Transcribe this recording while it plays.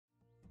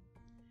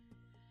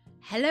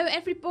Hello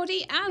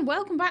everybody and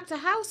welcome back to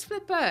House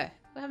Flipper.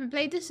 We haven't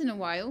played this in a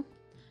while,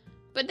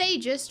 but they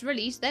just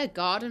released their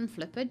Garden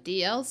Flipper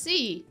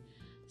DLC.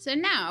 So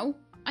now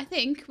I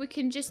think we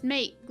can just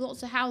make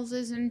lots of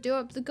houses and do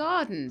up the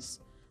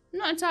gardens. I'm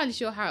not entirely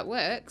sure how it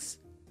works,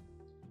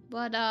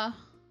 but I'm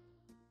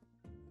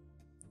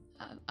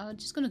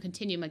just going to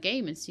continue my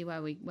game and see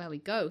where we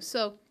go.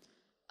 So,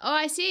 oh,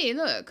 I see.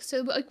 Look,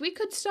 so we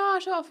could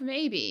start off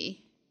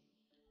maybe.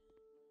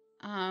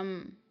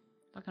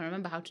 If I can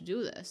remember how to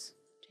do this.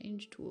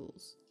 Change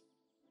tools.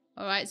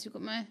 Alright, so we've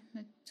got my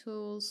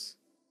tools.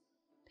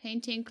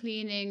 Painting,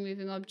 cleaning,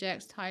 moving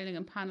objects, tiling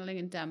and paneling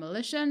and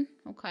demolition.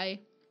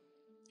 Okay.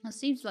 That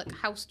seems like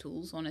house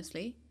tools,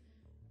 honestly.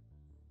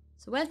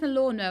 So where's my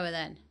lawnmower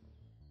then?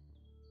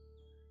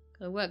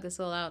 Gotta work this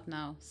all out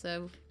now.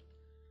 So,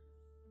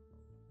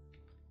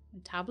 a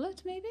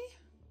tablet maybe?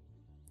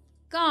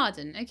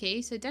 Garden.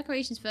 Okay, so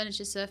decorations,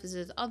 furniture,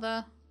 surfaces,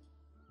 other.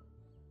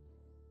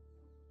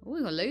 Oh,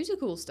 we've got loads of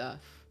cool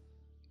stuff.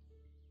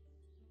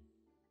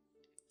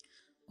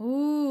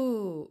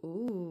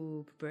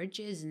 Ooh,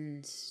 bridges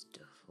and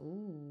stuff.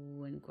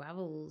 Ooh, and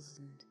gravels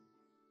and.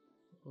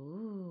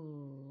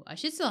 Ooh, I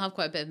should still have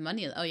quite a bit of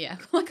money. Oh yeah,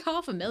 I've got like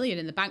 $500,000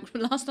 in the bank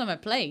from last time I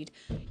played.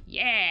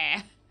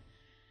 Yeah.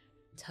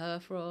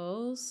 Turf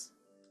rolls.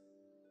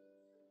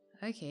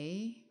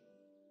 Okay.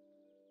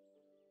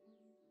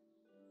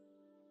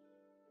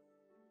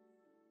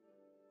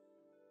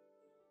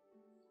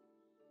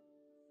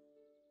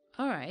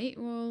 Alright,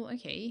 well,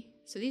 okay.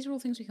 So these are all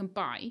things we can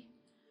buy.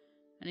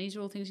 And these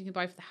are all things you can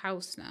buy for the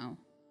house now.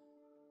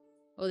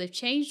 Oh, they've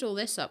changed all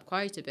this up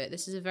quite a bit.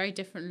 This is a very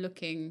different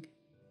looking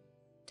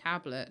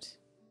tablet.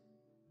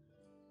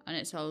 And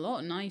it's a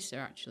lot nicer,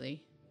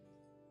 actually.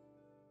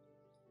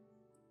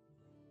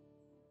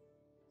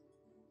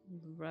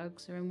 The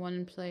rugs are in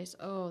one place.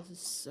 Oh, this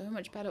is so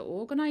much better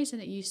organized than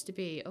it used to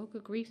be. Oh,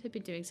 good grief, they've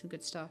been doing some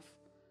good stuff.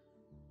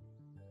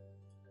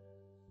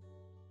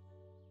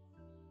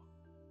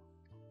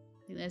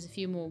 I think there's a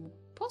few more,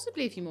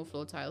 possibly a few more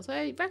floor tiles.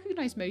 I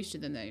recognise most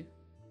of them though. And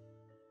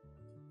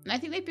I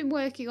think they've been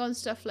working on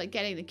stuff like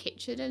getting the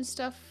kitchen and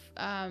stuff.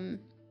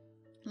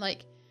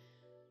 Like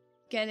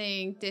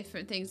getting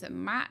different things that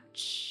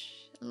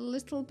match a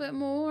little bit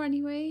more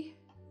anyway.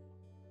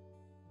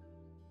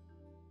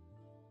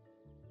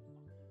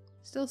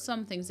 Still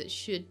some things that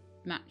should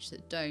match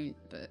that don't,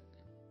 but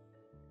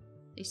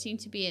they seem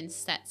to be in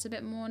sets a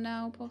bit more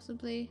now,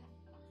 possibly.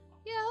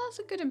 Yeah, that's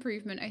a good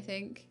improvement, I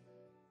think.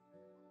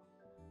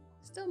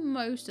 Still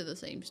most of the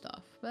same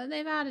stuff, but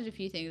they've added a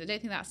few things. I don't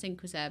think that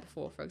sink was there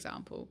before, for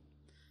example.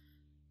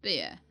 But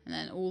yeah, and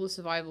then all the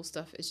survival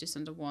stuff is just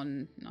under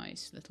one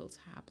nice little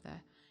tab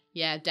there.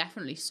 Yeah,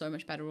 definitely so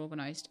much better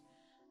organized.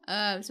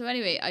 So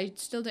anyway, I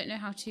still don't know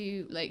how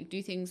to like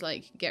do things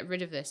like get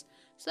rid of this.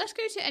 So let's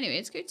go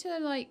to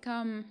like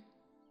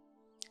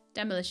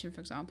demolition, for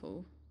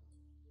example.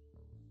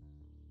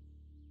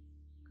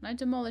 Can I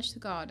demolish the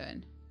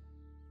garden?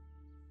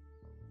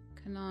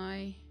 Can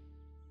I?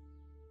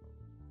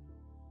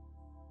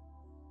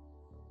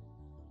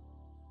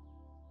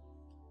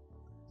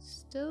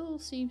 Still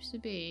seems to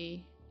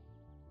be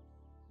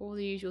all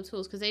the usual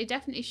tools, because they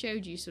definitely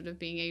showed you sort of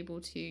being able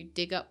to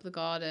dig up the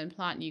garden,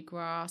 plant new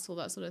grass, all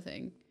that sort of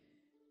thing.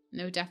 And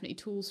there were definitely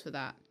tools for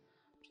that.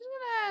 I'm just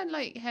gonna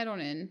like head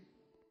on into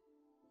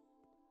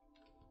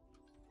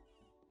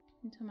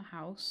my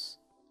house.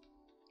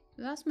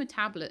 So that's my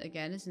tablet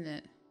again, isn't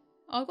it?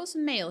 Oh, I've got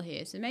some mail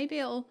here, so maybe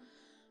it'll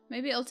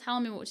tell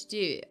me what to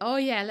do. Oh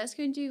yeah, let's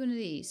go and do one of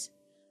these.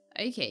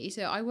 Okay,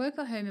 so I work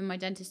at home in my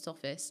dentist's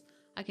office.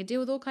 I can deal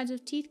with all kinds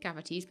of teeth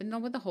cavities, but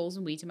not with the holes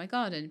and weeds in my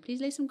garden. Please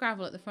lay some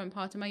gravel at the front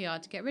part of my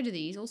yard to get rid of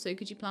these. Also,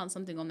 could you plant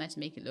something on there to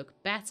make it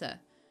look better?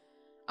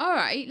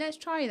 Alright, let's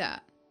try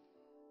that.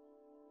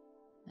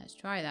 Let's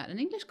try that. An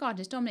English garden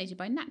is dominated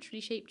by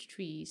naturally shaped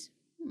trees.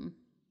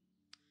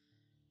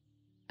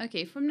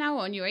 Okay, from now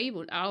on you're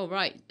able... Oh,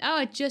 right.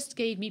 Oh, it just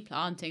gave me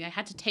planting. I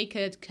had to take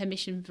a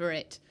commission for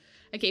it.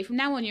 Okay, from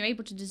now on you're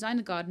able to design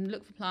a garden,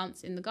 look for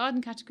plants in the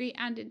garden category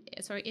and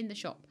in the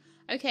shop.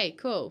 Okay,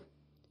 cool.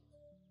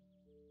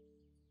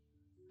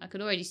 I could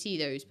already see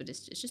those, but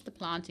it's just the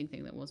planting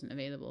thing that wasn't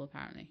available,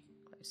 apparently.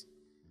 Close.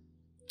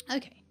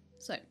 Okay,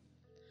 so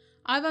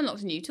I've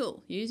unlocked a new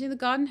tool. Using the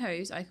garden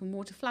hose, I can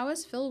water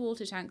flowers, fill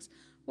water tanks,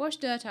 wash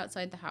dirt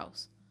outside the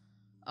house.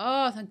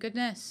 Oh, thank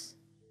goodness.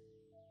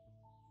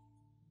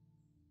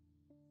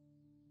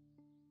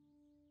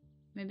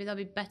 Maybe there'll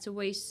be better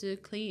ways to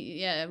clean,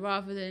 yeah,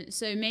 rather than,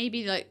 so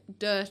maybe like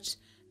dirt,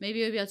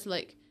 maybe I'll be able to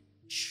like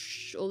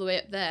all the way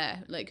up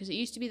there, like, because it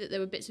used to be that there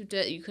were bits of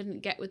dirt that you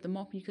couldn't get with the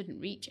mop and you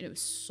couldn't reach, and it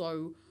was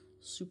so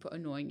super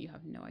annoying, you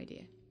have no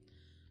idea.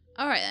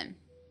 All right then,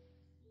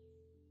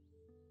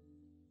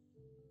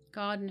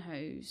 garden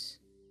hose,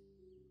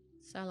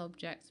 sell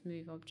objects,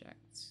 move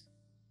objects.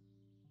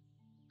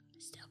 I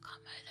still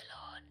can't mow the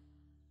lawn.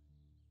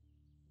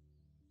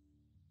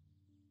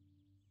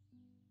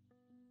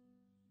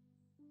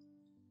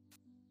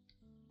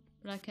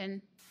 But I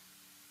can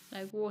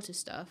like water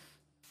stuff.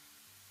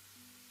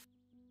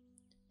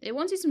 They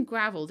wanted some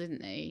gravel,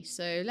 didn't they?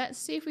 So let's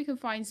see if we can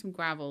find some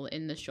gravel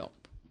in the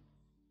shop.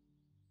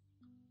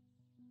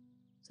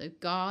 So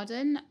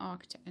garden,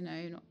 architecture,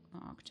 no, not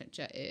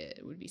architecture, it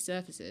would be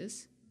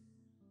surfaces.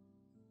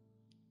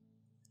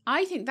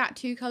 I think that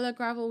 2-color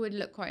gravel would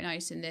look quite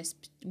nice in this,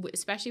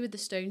 especially with the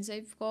stones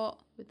they've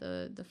got, with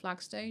the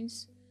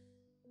flagstones.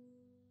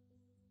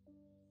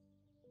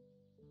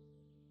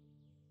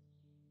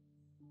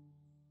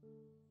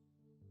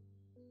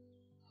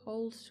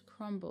 Hold to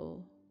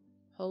crumble,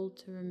 hold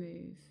to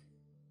remove.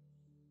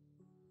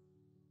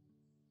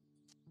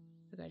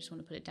 I just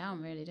want to put it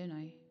down really, don't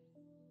I?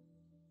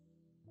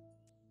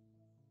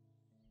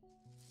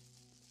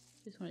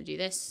 Just want to do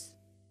this.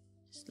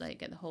 Just like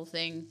get the whole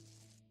thing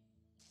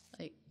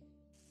like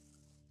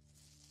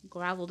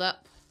graveled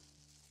up.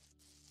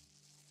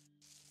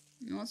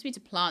 It wants me to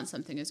plant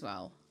something as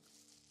well.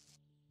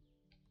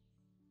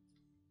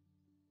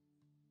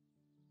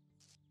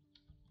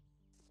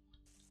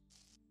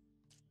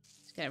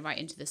 Just get it right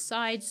into the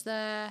sides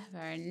there.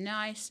 Very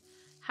nice.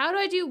 How do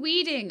I do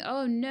weeding?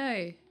 Oh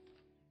no.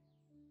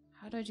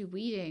 How do I do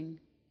weeding?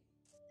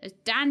 There's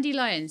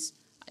dandelions.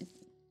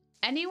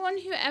 Anyone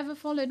who ever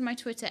followed my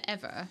Twitter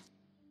ever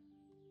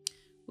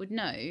would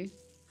know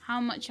how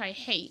much I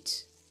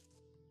hate,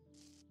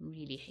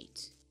 really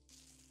hate,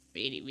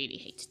 really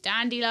hate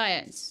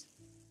dandelions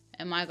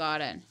in my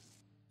garden.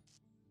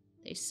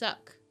 They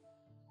suck.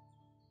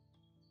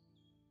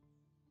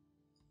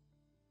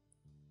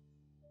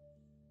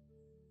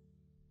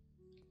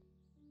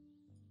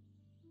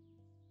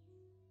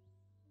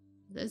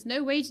 There's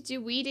no way to do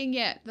weeding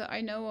yet that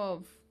I know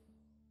of.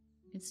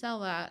 I can sell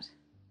that.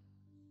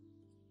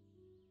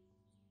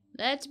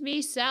 Let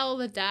me sell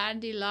the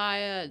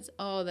dandelions.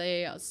 Oh,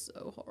 they are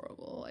so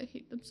horrible. I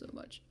hate them so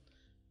much.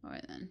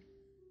 Alright then.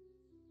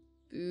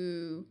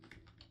 Boo.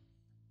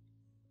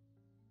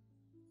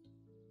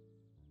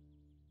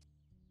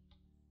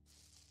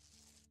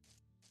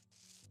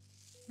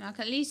 Now I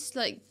can at least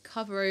like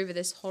cover over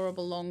this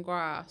horrible long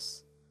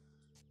grass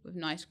with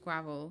nice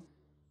gravel.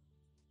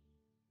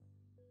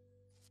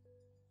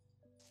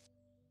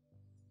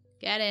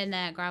 Get in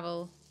there,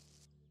 gravel.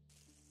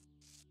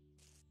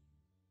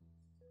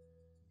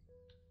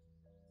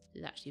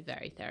 This is actually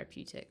very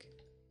therapeutic.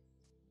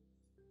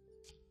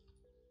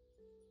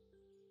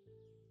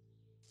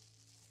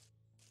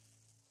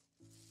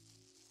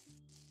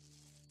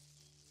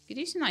 You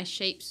could do some nice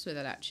shapes with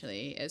it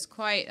actually. It's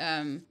quite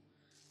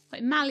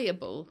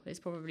malleable is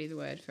probably the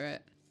word for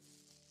it.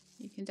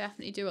 You can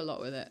definitely do a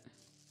lot with it.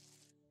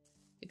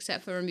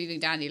 Except for removing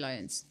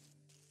dandelions.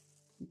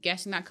 I'm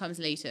guessing that comes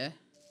later.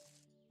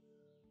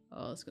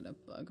 Oh, it's gonna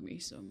bug me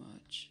so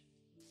much.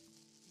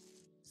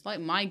 It's like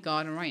my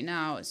garden right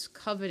now. It's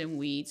covered in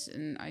weeds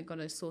and I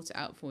gotta sort it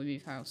out before we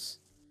move house.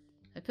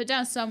 I put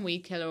down some weed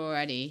killer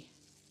already.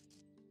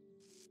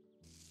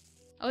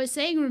 Oh, it's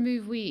saying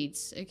remove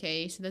weeds.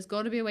 Okay, so there's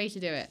gotta be a way to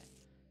do it.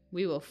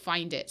 We will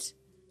find it.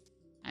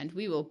 And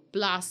we will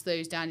blast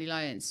those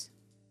dandelions.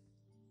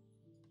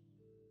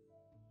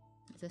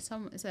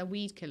 Is there a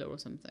weed killer or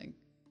something?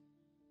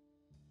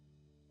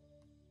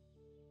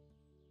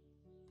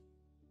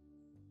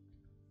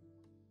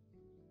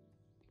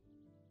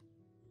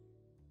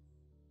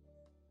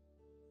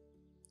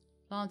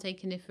 Plant a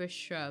coniferous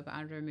shrub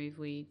and remove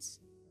weeds.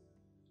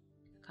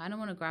 I kind of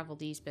want to gravel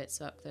these bits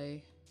up though.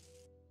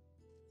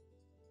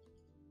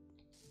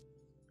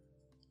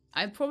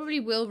 I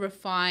probably will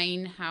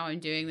refine how I'm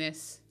doing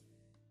this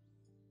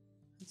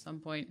at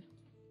some point.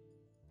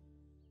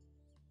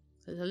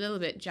 So it's a little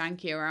bit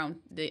janky around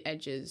the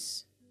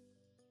edges.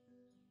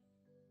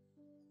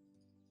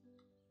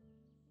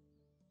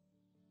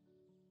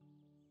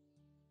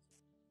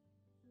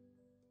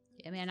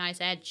 Give me a nice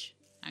edge.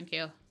 Thank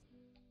you.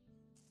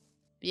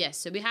 Yes,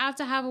 so we have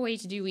to have a way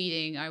to do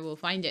weeding. I will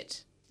find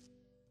it.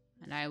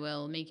 And I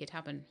will make it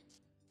happen.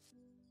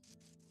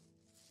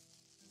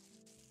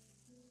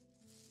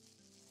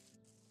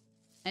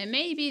 It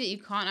may be that you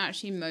can't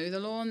actually mow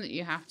the lawn, that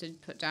you have to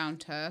put down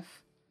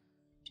turf.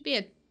 Should be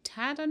a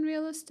tad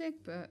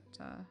unrealistic, but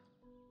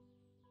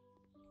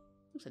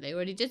looks like they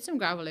already did some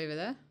gravel over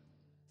there.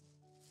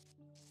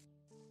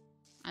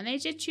 And they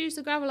did choose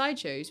the gravel I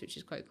chose, which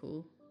is quite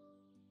cool.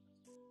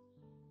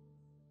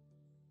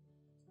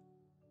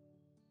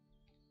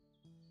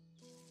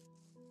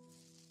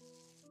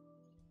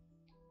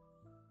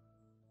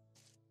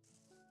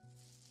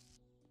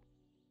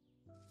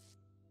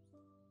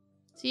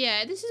 So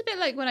yeah, this is a bit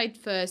like when I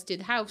first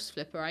did House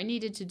Flipper. I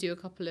needed to do a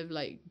couple of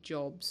like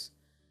jobs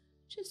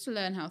just to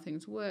learn how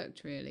things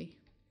worked, really.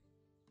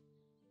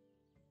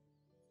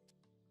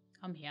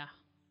 Come here.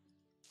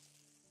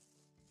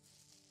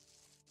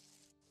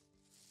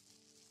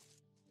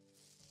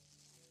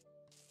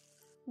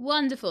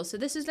 Wonderful. So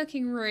this is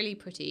looking really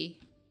pretty.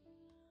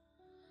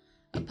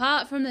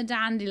 Apart from the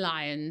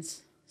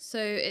dandelions. So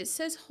it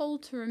says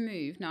hold to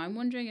remove. Now I'm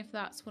wondering if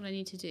that's what I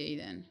need to do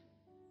then.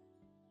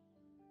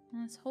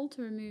 Let's hold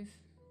to remove.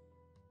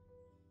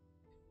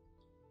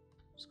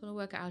 Just gotta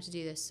work out how to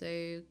do this. So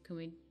can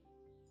we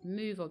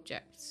move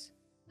objects?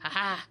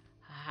 Haha!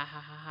 Ha ha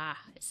ha ha.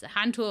 It's the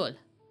hand tool.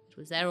 It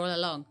was there all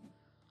along.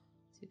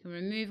 So we can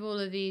remove all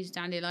of these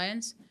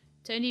dandelions.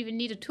 Don't even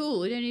need a tool.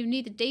 We don't even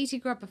need the daisy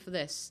grubber for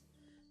this.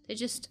 They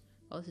just...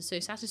 Oh, this is so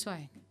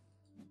satisfying.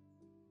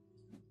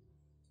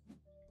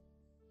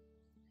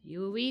 Are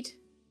you a weed?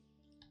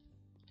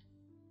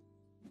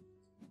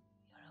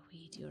 You're a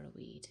weed, you're a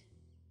weed.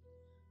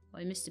 Oh,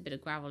 I missed a bit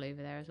of gravel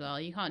over there as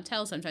well. You can't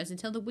tell sometimes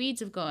until the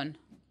weeds have gone.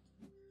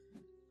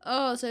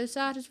 Oh, so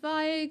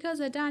satisfying because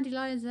the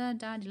dandelions and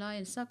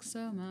dandelions suck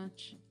so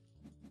much.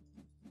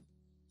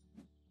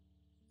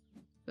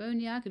 If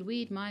only I could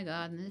weed my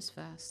garden this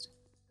fast.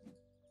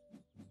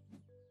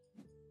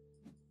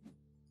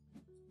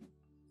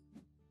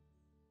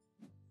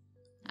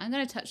 I'm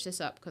going to touch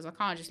this up because I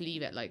can't just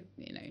leave it like,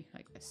 you know,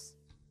 like this.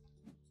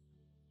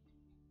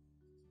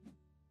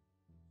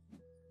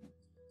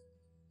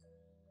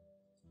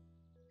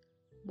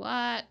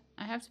 What?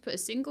 I have to put a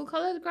single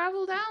coloured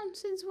gravel down?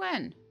 Since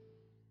when?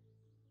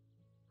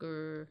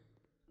 Grr.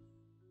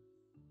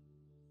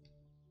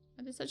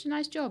 I did such a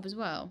nice job as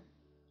well.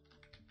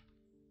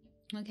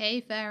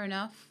 Okay, fair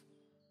enough.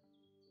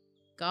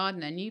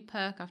 Gardener, new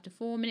perk after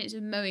 4 minutes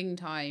of mowing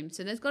time.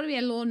 So there's got to be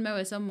a lawn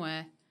mower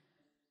somewhere.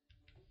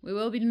 We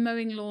will be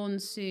mowing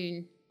lawns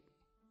soon.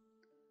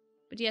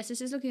 But yes,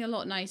 this is looking a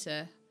lot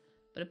nicer.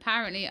 But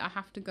apparently I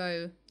have to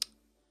go...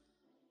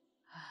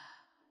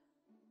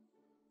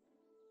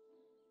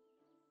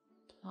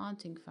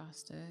 Planting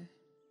faster.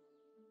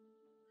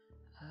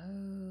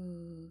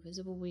 Oh,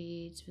 visible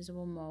weeds,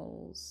 visible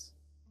moles.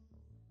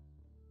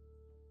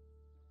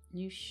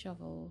 New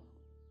shovel.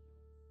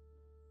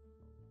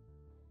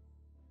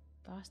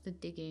 Faster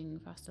digging,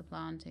 faster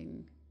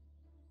planting.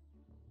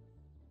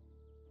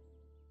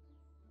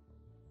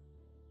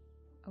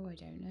 Oh, I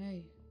don't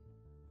know.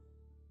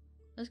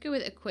 Let's go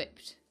with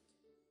equipped.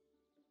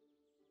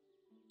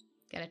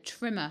 Get a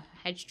trimmer,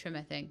 a hedge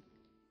trimmer thing.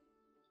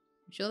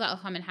 I'm sure that'll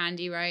come in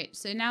handy, right?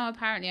 So now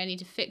apparently I need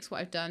to fix what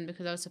I've done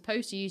because I was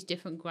supposed to use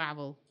different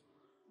gravel.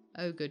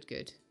 Oh, good,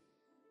 good.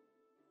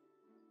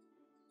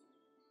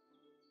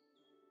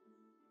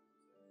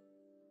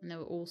 And there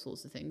were all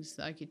sorts of things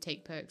that I could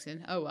take perks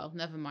in. Oh well,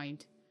 never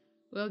mind.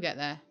 We'll get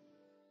there.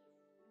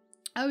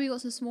 Oh, we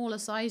got some smaller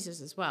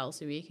sizes as well,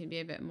 so we can be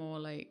a bit more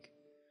like...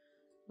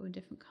 Oh,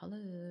 different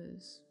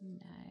colours.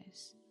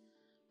 Nice.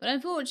 But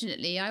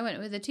unfortunately, I went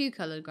with a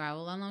 2-coloured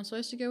gravel and I'm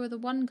supposed to go with a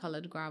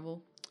 1-coloured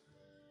gravel.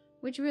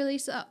 Which really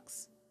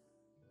sucks.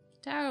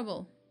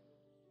 Terrible.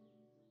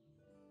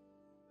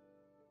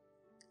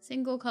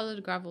 Single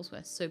coloured gravels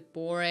were so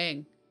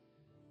boring.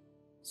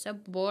 So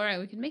boring.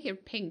 We could make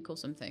it pink or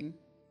something.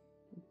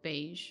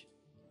 Beige.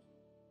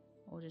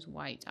 Or just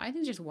white. I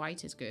think just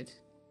white is good.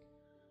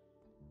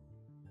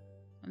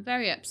 I'm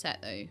very upset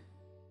though.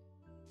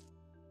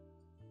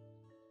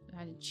 I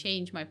had to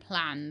change my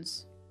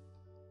plans.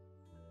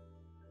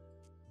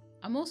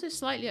 I'm also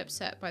slightly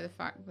upset by the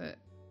fact that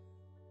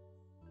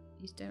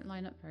these don't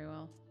line up very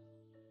well.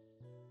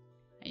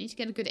 I need to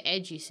get a good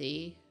edge, you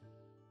see.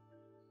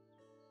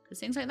 Because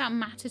things like that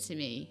matter to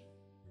me.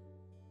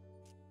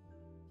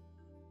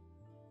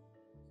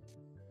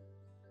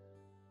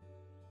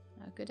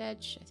 A good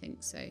edge? I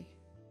think so.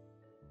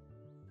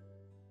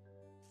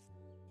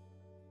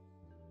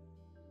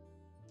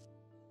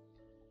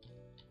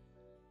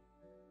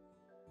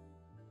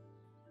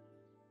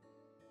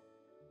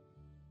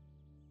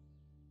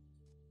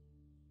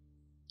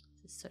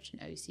 This is such an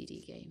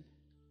OCD game.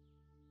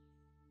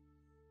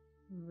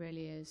 It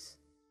really is.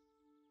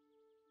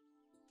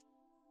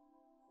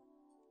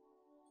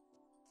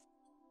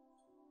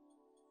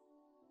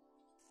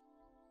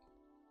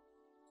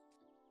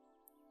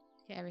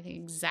 Get everything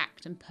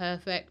exact and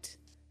perfect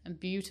and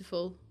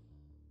beautiful.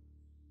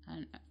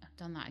 And I've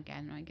done that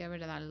again. Right, get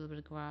rid of that little bit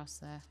of grass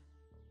there.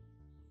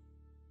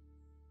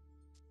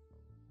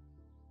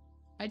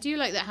 I do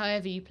like that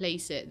however you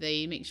place it,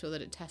 they make sure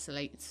that it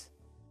tessellates.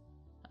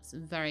 That's a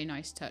very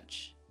nice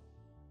touch.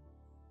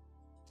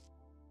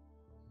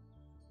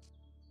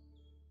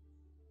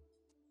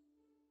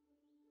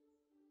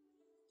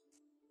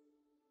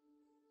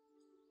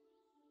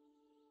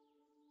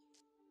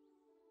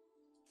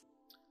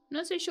 I'm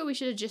not so sure we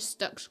should have just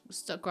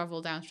stuck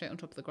gravel down straight on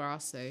top of the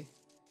grass though.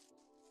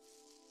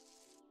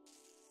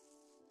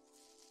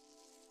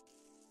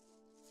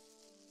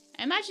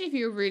 I imagine if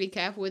you were really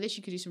careful with this,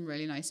 you could do some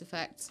really nice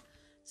effects.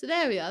 So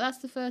there we are. That's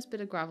the first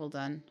bit of gravel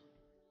done.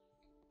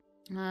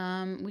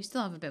 We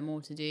still have a bit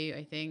more to do,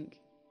 I think.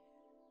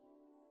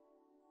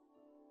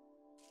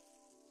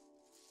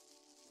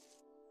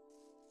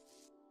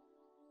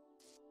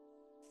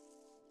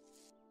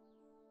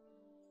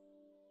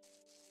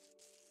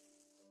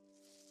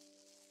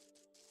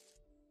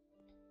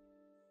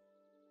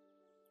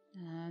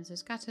 So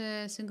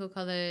scatter single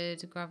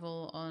coloured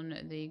gravel on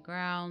the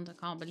ground. I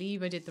can't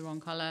believe I did the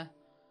wrong colour.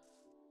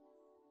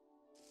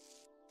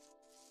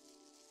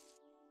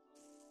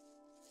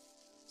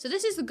 So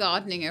this is the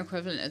gardening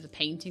equivalent of the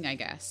painting, I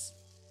guess.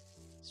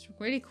 It's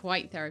really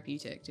quite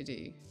therapeutic to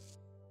do.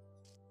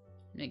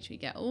 Make sure you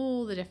get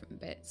all the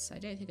different bits. I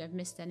don't think I've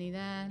missed any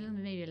there.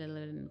 Maybe a little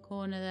bit in the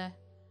corner there.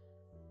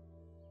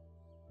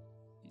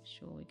 Make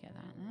sure we get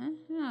that there.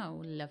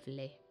 Oh,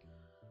 lovely.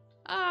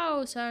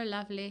 Oh, so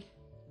lovely.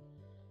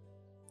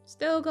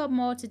 Still got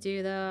more to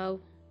do though.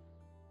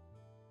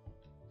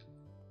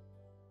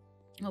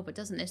 Oh, but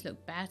doesn't this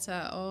look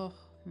better? Oh,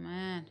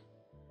 man.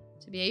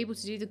 To be able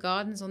to do the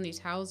gardens on these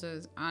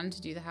houses and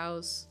to do the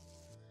house.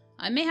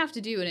 I may have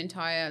to do an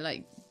entire,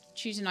 like,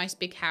 choose a nice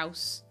big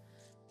house.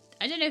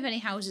 I don't know if any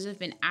houses have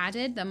been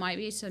added. There might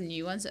be some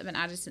new ones that have been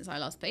added since I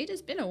last played.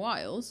 It's been a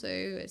while, so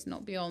it's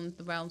not beyond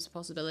the realms of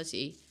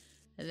possibility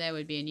that there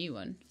would be a new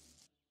one.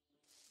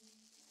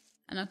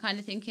 And I'm kind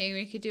of thinking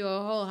we could do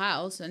a whole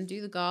house and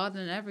do the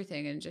garden and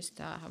everything and just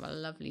have a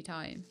lovely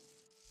time.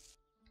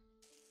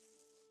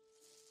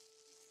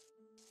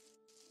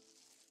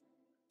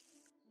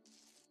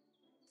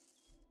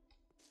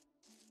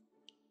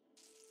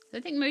 I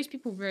think most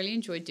people really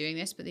enjoyed doing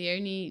this, but the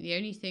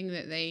only thing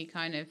that they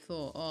kind of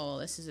thought, oh,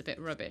 this is a bit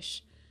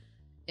rubbish,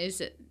 is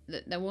that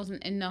there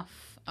wasn't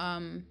enough.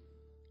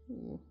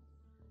 Ooh.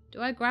 Do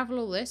I gravel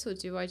all this, or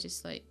do I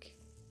just like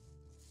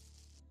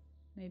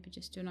maybe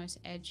just do a nice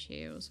edge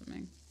here or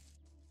something?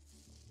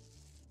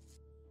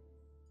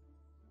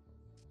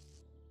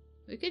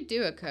 We could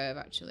do a curve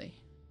actually.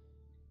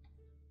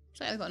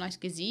 Looks like I've got a nice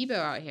gazebo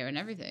out here and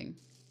everything.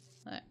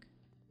 Look.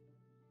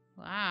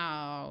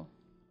 Wow.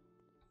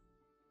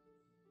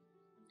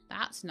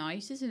 That's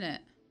nice, isn't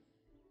it?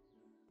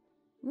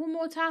 What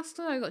more tasks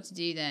have I got to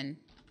do then?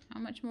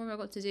 How much more have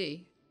I got to do?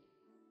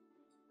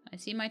 I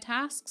see my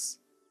tasks.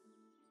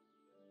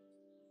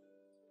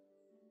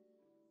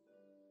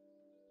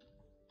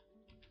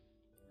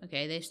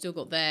 Okay, they've still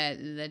got their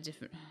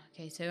different.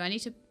 Okay, so I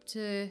need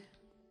to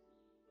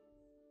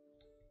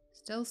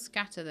still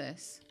scatter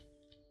this.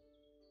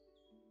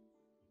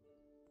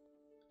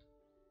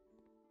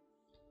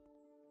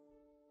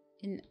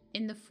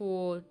 In the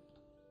four.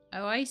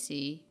 Oh, I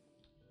see.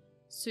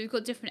 So we've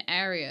got different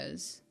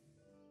areas.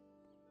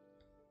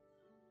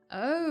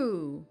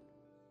 Oh.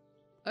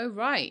 Oh,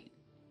 right.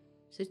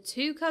 So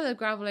 2 colored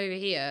gravel over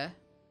here.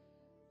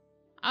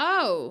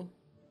 Oh.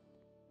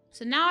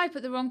 So now I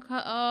put the wrong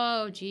color.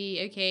 Oh,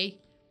 gee. Okay.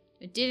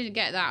 I didn't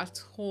get that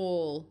at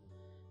all.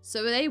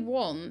 So they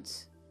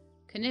want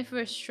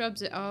coniferous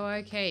shrubs. Oh,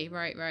 okay.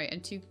 Right, right.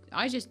 And 2.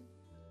 I just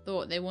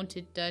thought they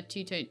wanted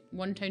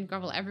 1-tone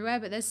gravel everywhere,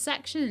 but there's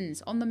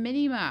sections on the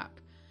mini map.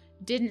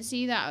 Didn't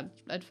see that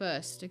at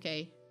first.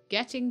 Okay.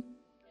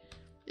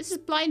 This is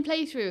blind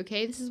playthrough,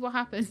 okay? This is what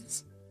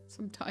happens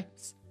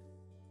sometimes.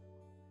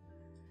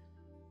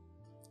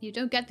 You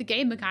don't get the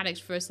game mechanics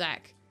for a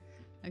sec.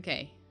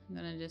 Okay. I'm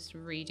gonna just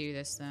redo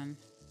this then.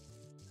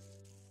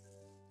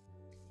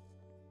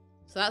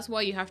 So that's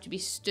why you have to be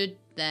stood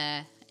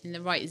there in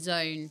the right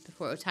zone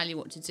before it'll tell you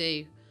what to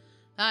do.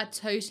 That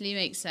totally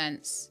makes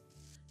sense.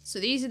 So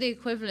these are the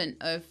equivalent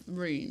of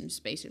rooms,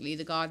 basically.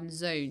 The garden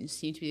zones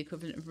seem to be the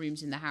equivalent of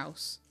rooms in the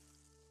house.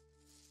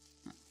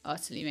 That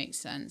utterly makes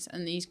sense.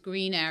 And these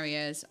green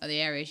areas are the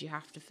areas you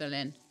have to fill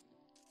in.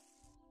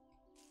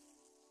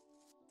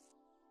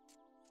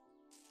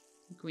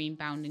 Green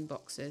bounding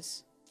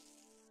boxes.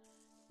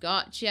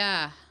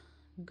 Gotcha.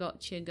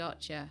 Gotcha,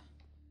 gotcha.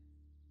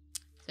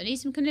 So I need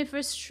some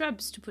coniferous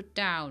shrubs to put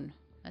down.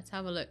 Let's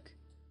have a look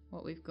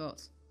what we've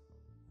got.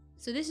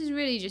 So this is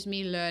really just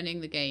me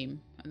learning the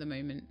game at the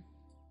moment.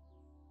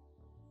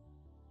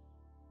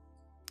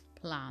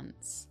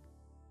 Plants.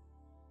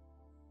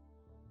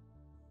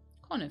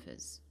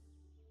 Conifers.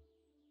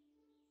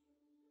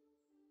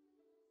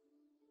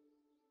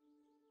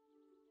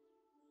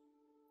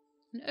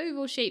 An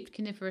oval-shaped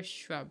coniferous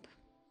shrub.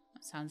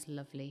 That sounds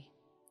lovely.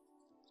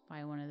 Let's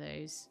buy one of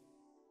those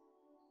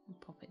and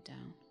pop it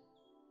down.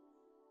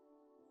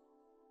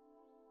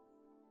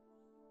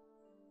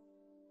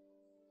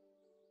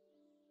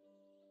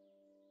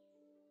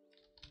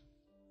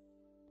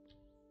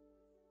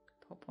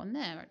 Pop one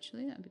there,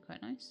 actually. That'd be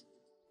quite nice.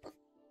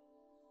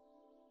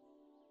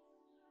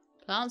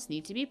 Plants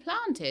need to be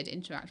planted.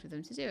 Interact with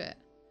them to do it.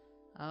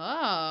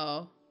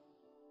 Oh.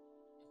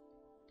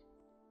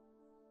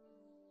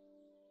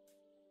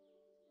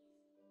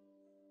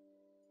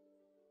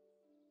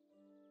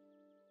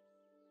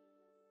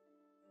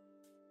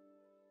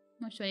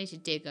 How much do I need to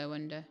dig, I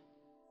wonder?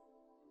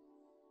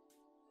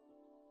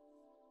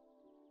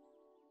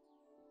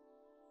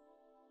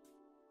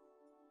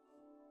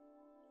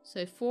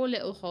 So 4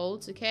 little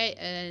holes, okay,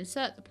 and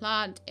insert the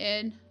plant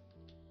in.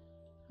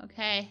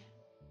 Okay.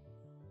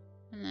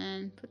 And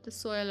then put the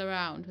soil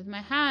around with my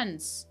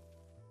hands.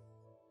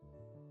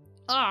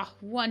 Ah,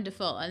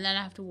 wonderful. And then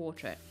I have to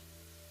water it.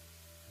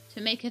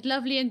 To make it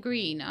lovely and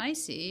green. I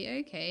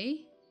see,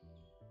 okay.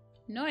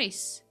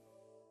 Nice.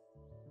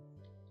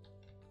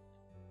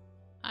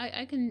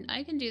 I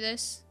can do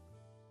this.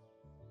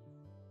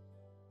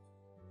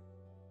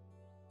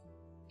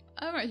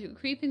 Alright, so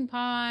creeping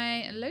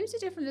pie and loads of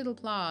different little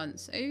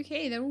plants.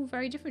 Okay, they're all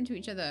very different to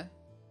each other.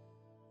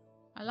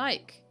 I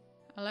like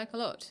a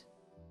lot.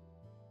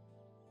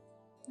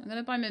 I'm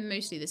gonna buy them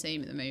mostly the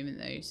same at the moment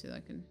though, so I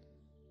can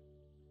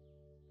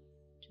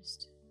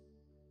just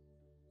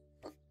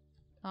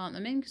plant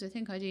them in because I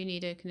think I do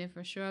need a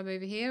coniferous shrub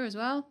over here as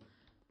well.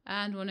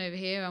 And one over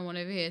here and one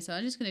over here. So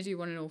I'm just going to do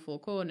one in all four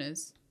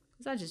corners.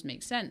 Because that just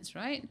makes sense,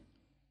 right?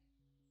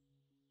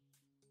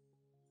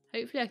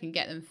 Hopefully I can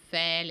get them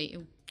fairly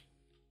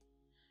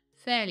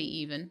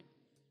even.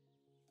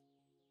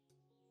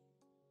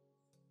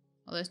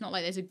 Although it's not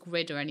like there's a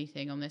grid or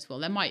anything on this wall.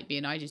 There might be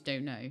and I just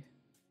don't know.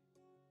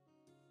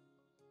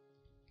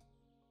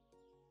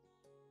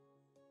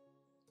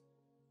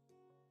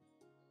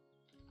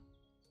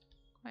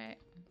 Right,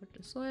 put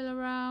the soil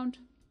around.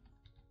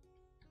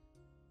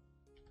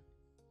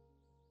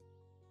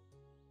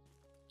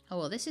 Oh,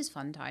 well, this is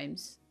fun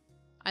times.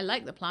 I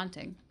like the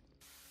planting.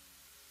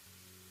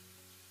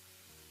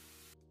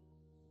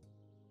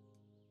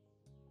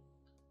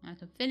 I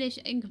can finish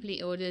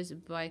incomplete orders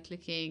by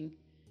clicking.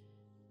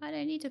 I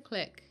don't need to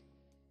click.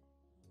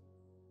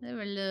 They're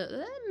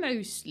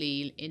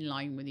mostly in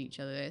line with each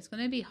other. It's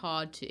going to be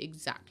hard to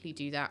exactly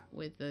do that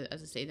with the,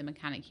 as I say, the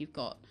mechanic you've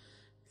got.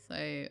 So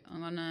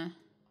I'm gonna.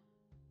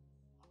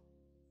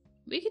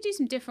 We could do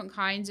some different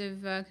kinds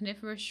of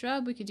coniferous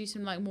shrub. We could do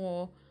some like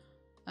more.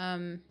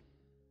 Some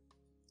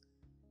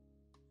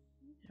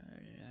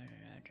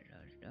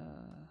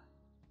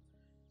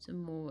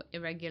more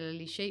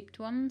irregularly shaped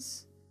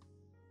ones.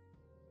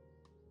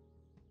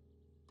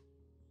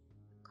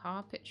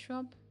 Carpet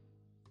shrub.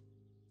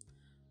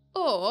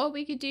 Or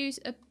we could do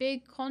a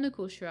big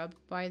conical shrub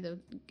by the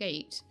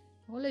gate.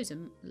 Oh, loads of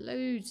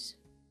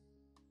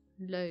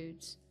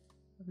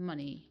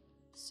money.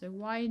 So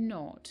why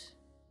not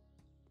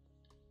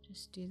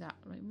just do that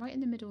right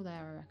in the middle there,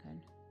 I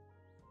reckon.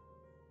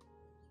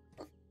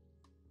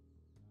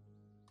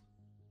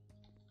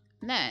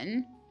 And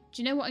then,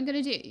 do you know what I'm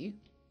going to do?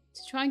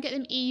 To try and get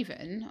them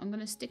even, I'm going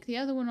to stick the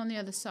other one on the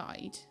other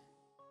side.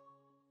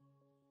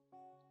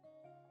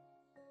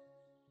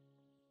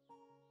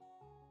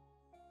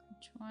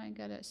 Try and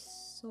get it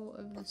sort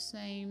of the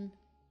same.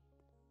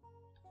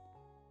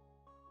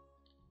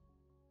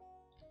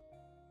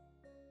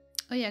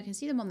 Oh yeah, I can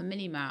see them on the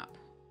mini map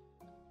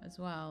as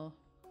well.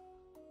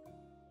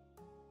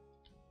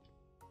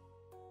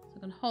 So I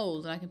can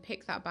hold and I can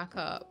pick that back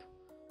up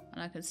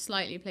and I can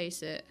slightly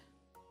place it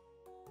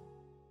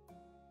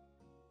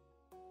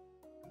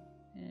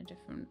in a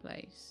different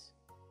place.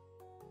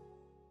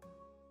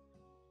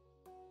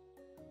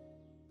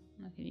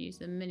 I can use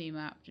the mini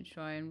map to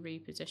try and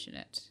reposition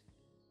it.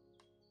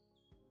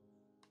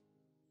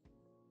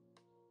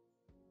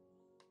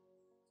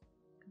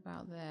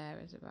 About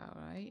there is about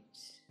right.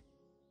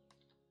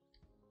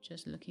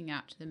 Just looking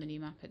at the mini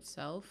map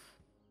itself.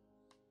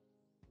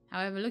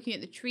 However, looking at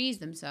the trees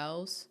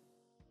themselves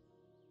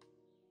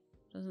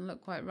doesn't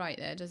look quite right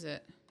there, does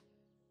it?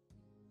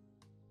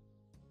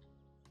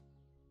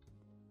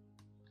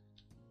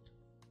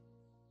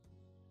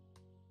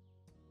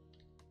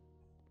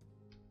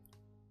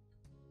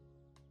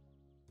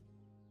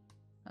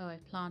 Oh, I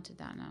planted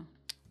that now.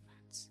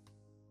 Rats.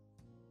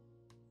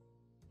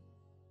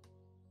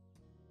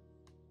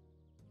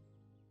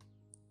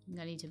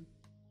 I need to...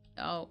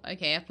 Oh,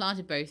 okay, I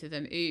planted both of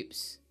them.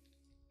 Oops.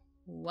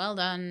 Well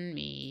done,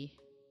 me.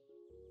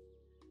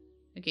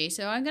 Okay,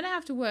 so I'm going to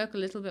have to work a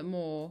little bit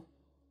more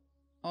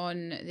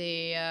on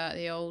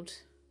the old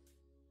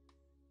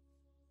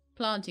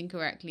planting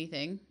correctly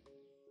thing.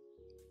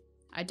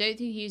 I don't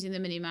think using the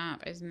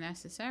mini-map is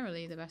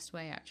necessarily the best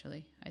way,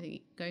 actually. I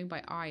think going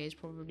by eye is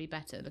probably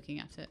better looking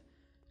at it.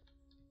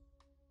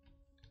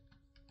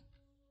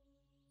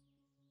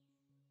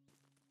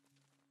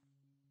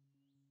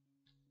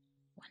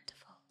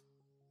 Wonderful.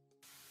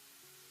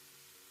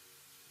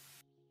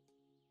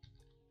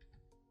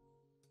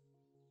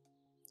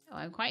 Oh,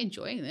 I'm quite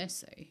enjoying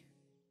this, though.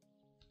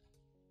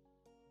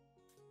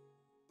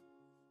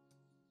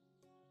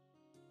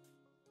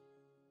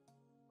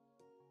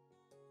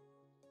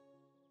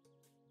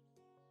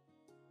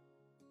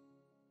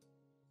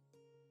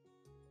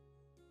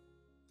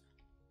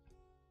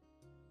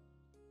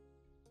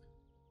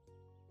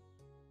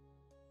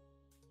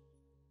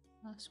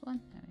 Last one.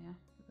 There we are.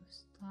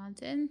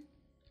 Planting.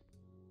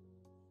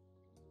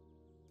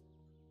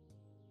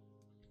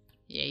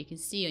 Yeah, you can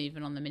see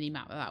even on the mini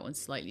map that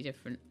one's slightly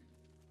different.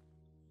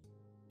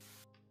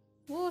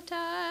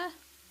 Water.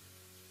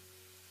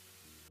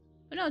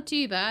 But not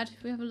too bad.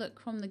 If we have a look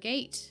from the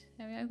gate,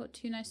 there we go. I've got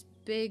two nice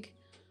big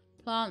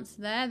plants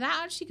there.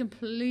 That actually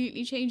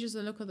completely changes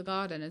the look of the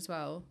garden as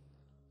well.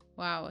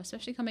 Wow,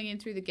 especially coming in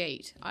through the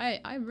gate.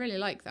 I really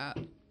like that.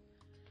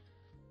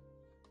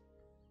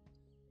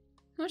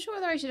 I'm not sure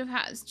whether I should have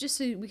had, just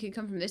so we could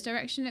come from this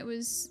direction, it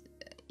was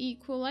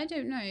equal. I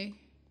don't know.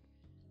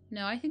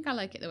 No, I think I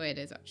like it the way it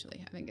is,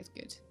 actually. I think it's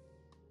good.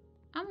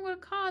 And we've got a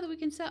car that we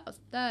can sell.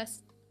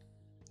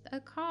 A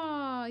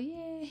car,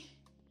 yay.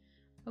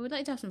 I would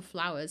like to have some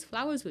flowers.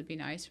 Flowers would be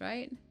nice,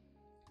 right?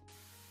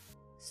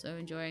 So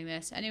enjoying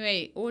this.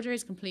 Anyway, order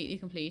is completely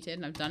completed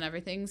and I've done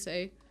everything,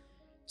 so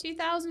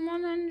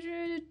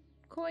 2,100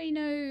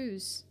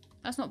 coinos.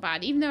 That's not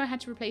bad, even though I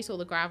had to replace all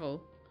the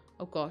gravel.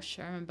 Oh gosh,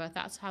 I remember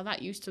that's how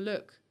that used to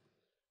look.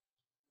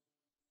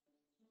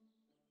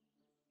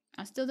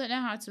 I still don't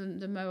know how to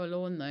mow a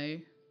lawn though.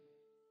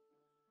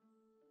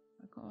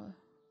 I've got to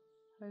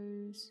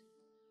Hose.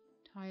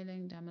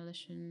 Tiling,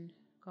 demolition,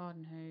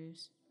 garden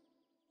hose.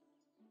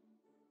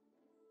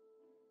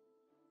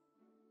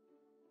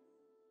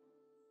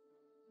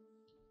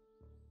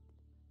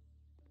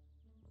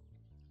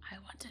 I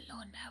want a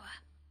lawnmower.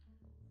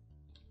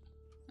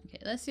 Okay,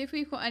 let's see if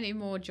we've got any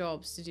more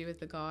jobs to do with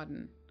the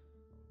garden.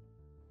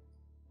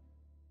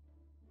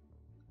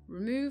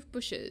 Remove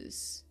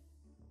bushes.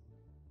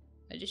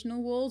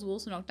 Additional walls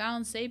also knocked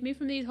down. Save me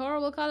from these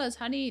horrible colours.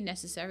 Honey,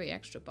 necessary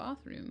extra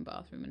bathroom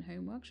and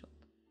home workshop.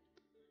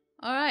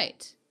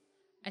 Alright.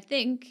 I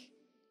think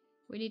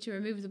we need to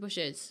remove the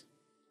bushes.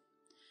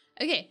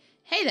 Okay.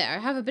 Hey there, I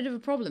have a bit of a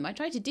problem. I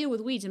tried to deal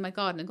with weeds in my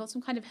garden and got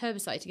some kind of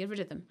herbicide to get rid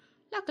of them.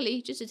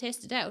 Luckily, just to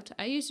test it out,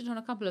 I used it on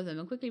a couple of them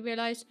and quickly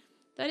realised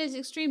that is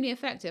extremely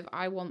effective.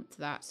 I want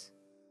that.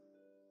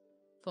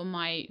 For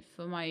my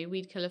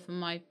weed killer, for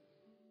my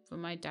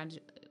dad.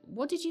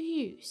 What did you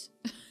use?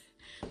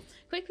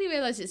 Quickly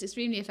realised it's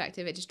extremely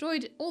effective. It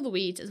destroyed all the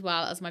weeds as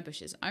well as my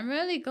bushes. I'm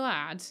really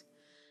glad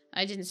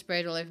I didn't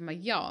spray it all over my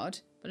yard,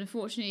 but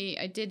unfortunately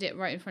I did it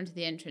right in front of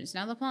the entrance.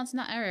 Now the plants in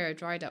that area are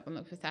dried up and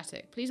look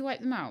pathetic. Please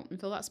wipe them out and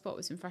fill that spot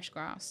with some fresh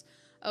grass.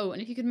 Oh,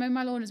 and if you could mow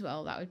my lawn as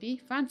well, that would be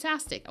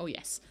fantastic. Oh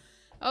yes.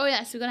 Oh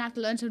yes, we're going to have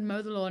to learn to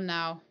mow the lawn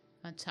now.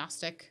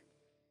 Fantastic.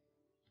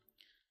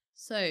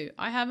 So,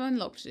 I have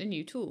unlocked a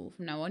new tool.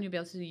 From now on, you'll be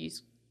able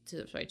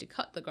to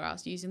cut the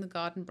grass using the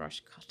garden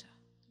brush cutter.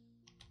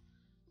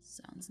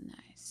 Sounds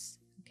nice.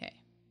 Okay.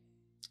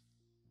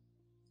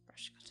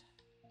 Brush cutter.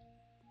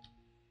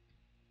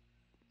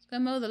 Let's go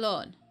mow the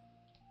lawn.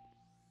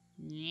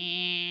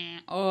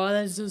 Oh,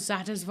 that's so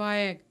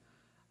satisfying.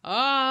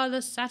 Oh,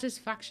 the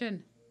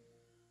satisfaction.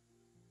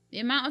 The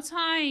amount of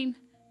time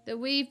that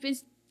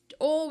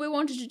all we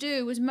wanted to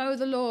do was mow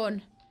the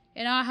lawn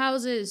in our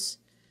houses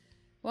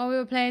while we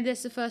were playing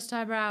this the first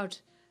time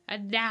round.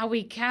 And now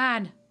we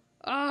can.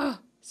 Oh,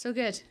 so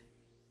good.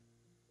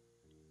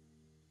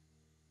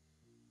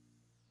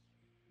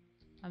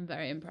 I'm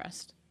very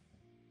impressed.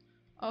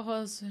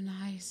 Oh, so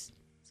nice.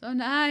 So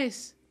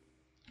nice.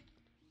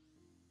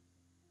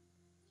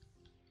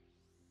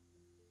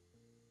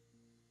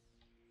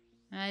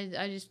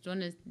 I just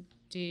want to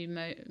do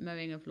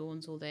mowing of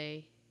lawns all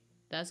day.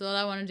 That's all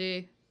I want to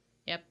do.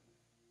 Yep.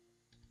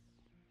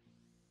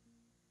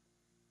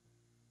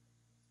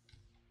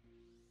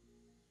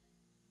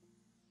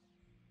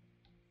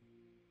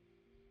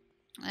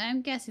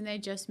 I'm guessing they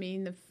just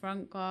mean the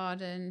front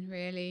garden,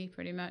 really,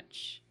 pretty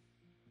much.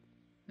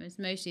 It's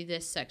mostly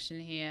this section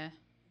here.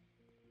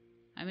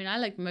 I mean, I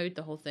like mowed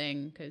the whole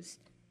thing because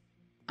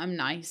I'm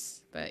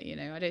nice, but you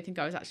know, I don't think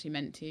I was actually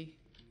meant to,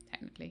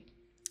 technically.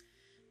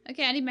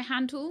 Okay, I need my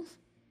hand tool.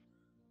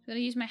 I'm going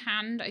to use my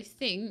hand, I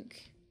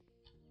think,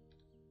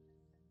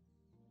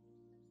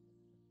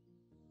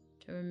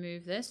 to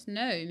remove this.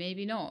 No,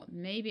 maybe not.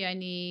 Maybe I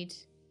need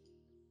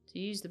to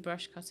use the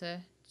brush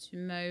cutter to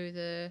mow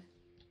the...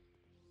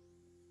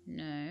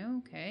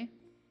 No, okay.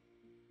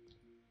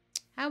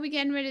 How are we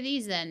getting rid of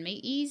these then?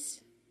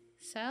 Mateys?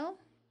 Sell?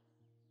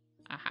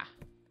 Aha.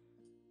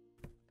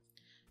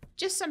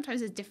 Just sometimes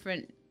there's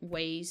different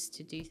ways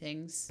to do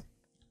things.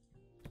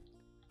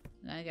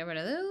 I get rid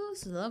of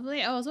those.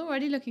 Lovely. Oh, it's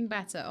already looking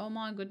better. Oh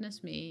my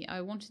goodness me.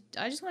 I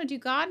just want to do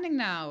gardening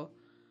now.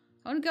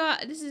 I want to go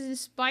out. This is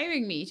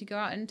inspiring me to go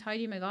out and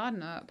tidy my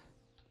garden up.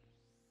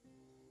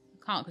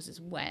 I can't because it's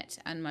wet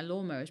and my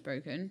lawnmower is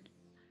broken.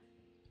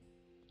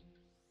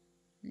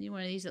 I need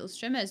one of these little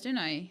trimmers, don't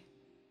I?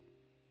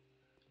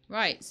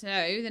 Right, so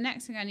the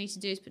next thing I need to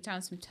do is put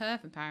down some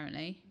turf,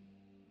 apparently.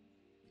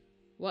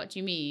 What do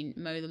you mean,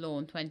 mow the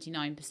lawn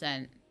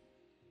 29%?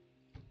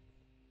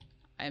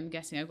 I'm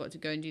guessing I've got to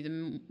go and do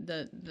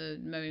the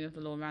mowing of the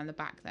lawn around the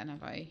back then,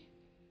 have I?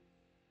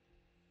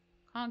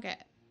 Can't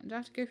get... Do I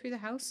have to go through the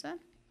house then?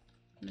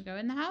 I'm gonna go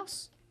in the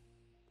house?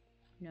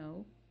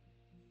 No.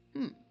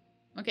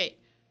 Okay.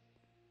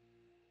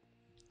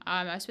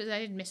 I suppose I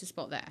did miss a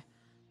spot there.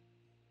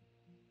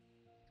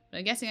 But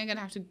I'm guessing I'm gonna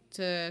have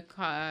to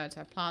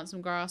plant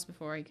some grass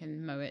before I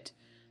can mow it.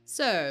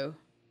 So...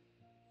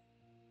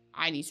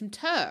 I need some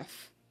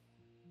turf.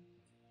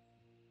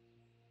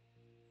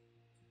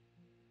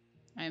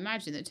 I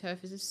imagine that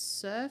turf is a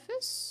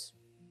surface?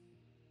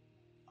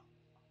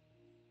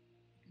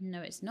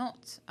 No, it's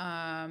not.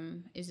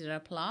 Is it a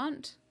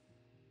plant?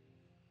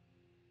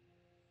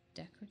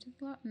 Decorative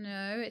plant?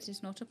 No, it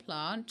is not a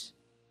plant.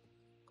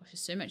 Gosh,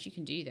 there's so much you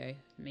can do though.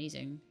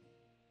 Amazing.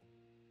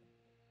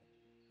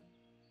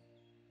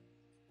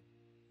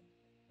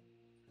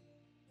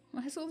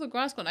 Where's all the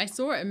grass gone? I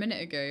saw it a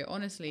minute ago,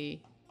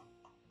 honestly.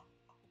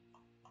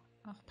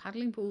 Oh,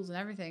 paddling pools and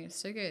everything. It's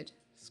so good.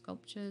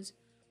 Sculptures.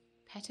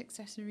 Pet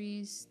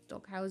accessories,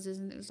 dog houses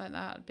and things like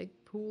that. A big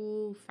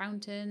pool,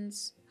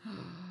 fountains.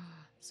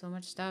 So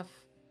much stuff.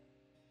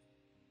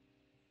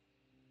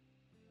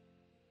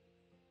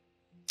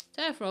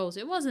 Turf rolls.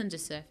 It wasn't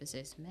just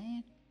surfaces,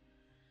 man.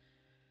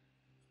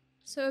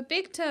 So a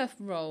big turf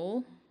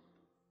roll.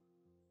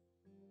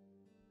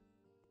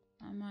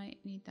 I might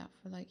need that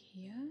for like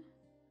here.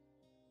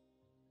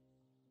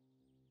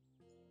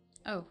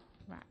 Oh,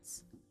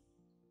 rats.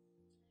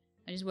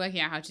 I'm just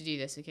working out how to do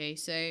this, okay?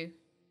 So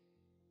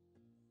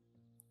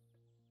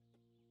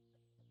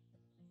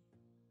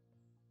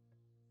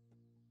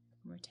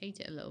rotate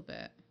it a little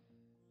bit.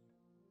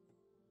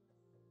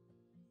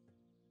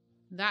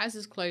 That is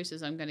as close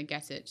as I'm going to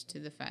get it to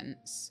the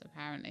fence,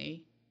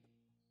 apparently.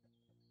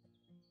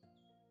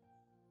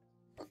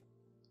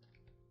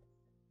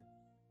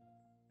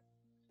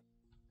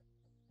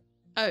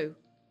 Oh.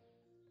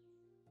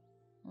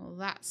 Well,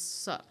 that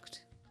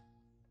sucked.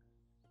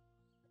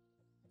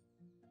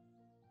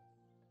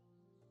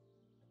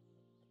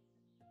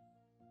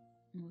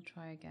 We'll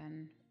try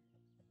again.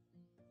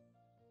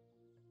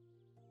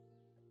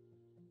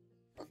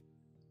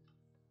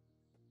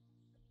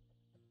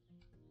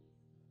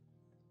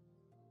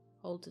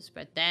 Hold to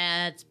spread.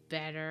 That's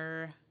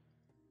better.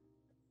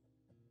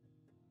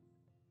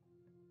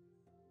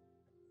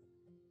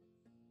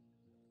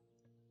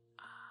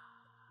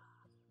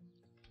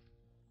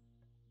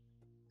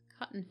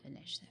 Cut and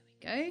finish. There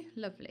we go.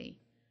 Lovely.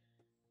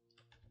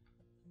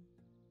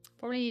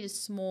 Probably need a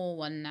small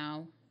one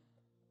now.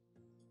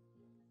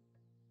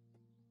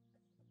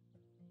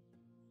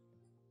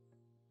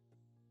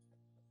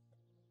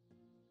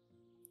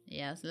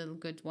 Yeah, it's a little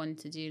good one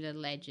to do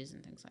little edges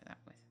and things like that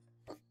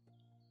with.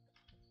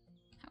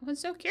 That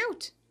one's so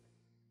cute.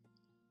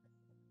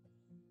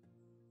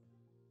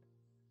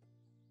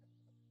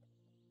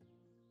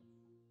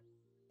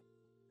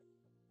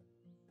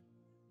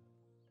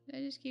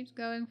 It just keeps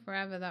going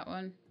forever, that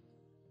one.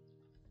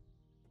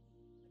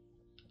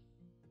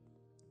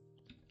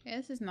 Okay,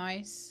 this is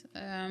nice.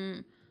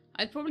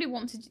 I'd probably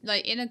want to,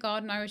 like, in a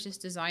garden I was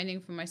just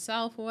designing for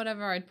myself or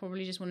whatever, I'd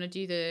probably just want to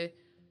do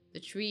the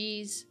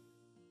trees.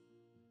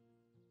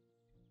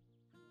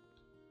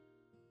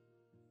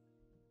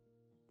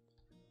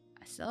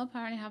 I still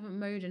apparently haven't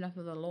mowed enough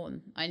of the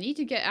lawn. I need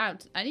to get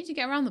out. I need to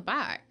get around the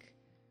back.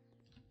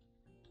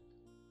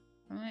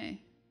 Right.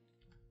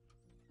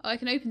 Oh, I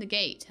can open the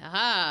gate.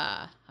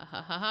 Haha. Ha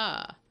ha ha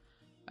ha.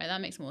 Right,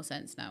 that makes more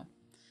sense now.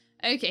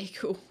 Okay,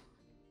 cool.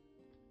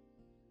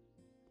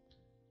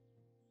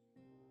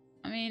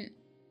 I mean,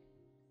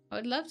 I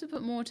would love to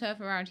put more turf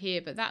around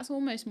here, but that's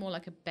almost more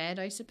like a bed,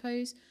 I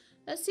suppose.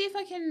 Let's see if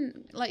I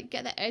can, like,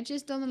 get the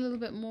edges done a little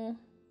bit more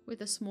with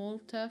a small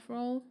turf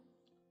roll.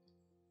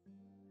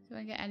 Do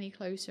I get any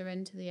closer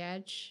into the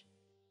edge?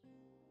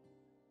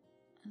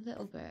 A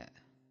little bit.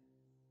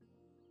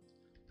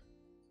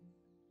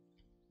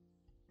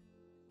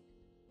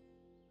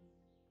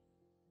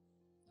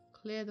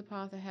 Clear the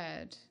path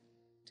ahead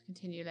to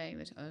continue laying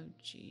the... Oh,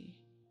 gee.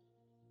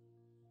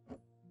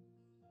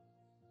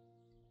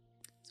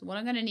 So what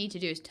I'm going to need to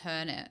do is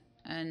turn it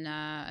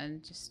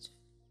and just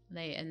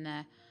lay it in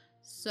there.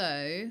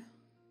 So,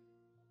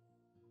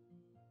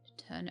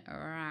 turn it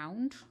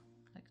around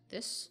like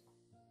this.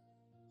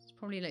 It's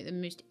probably like the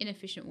most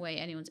inefficient way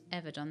anyone's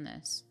ever done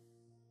this.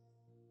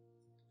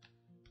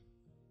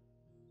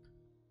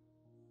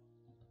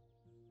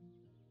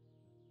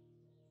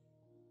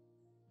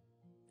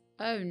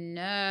 Oh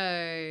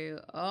no.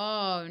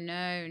 Oh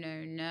no,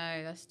 no,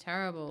 no. That's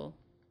terrible.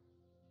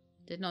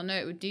 Did not know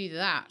it would do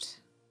that.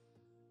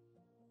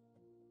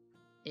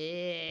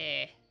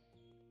 Eh.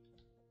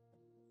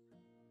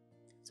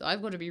 So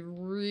I've got to be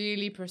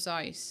really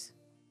precise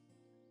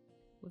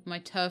with my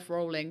turf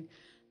rolling.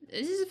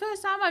 This is the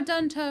first time I've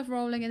done turf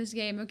rolling in this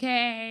game,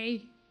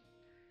 okay?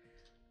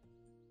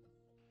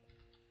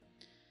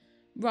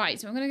 Right,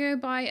 so I'm going to go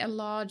buy a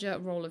larger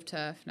roll of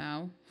turf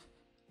now.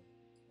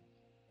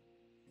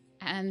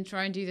 And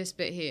try and do this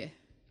bit here.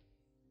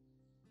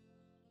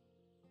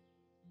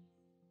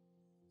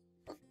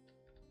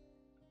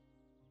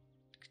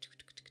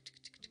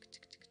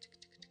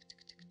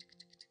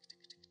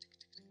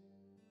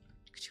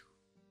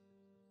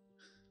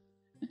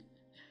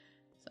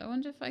 So I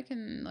wonder if I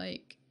can,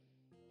 like,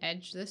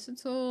 edge this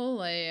at all.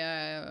 Like,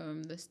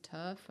 this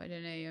turf. I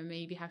don't know. I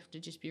maybe have to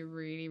just be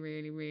really,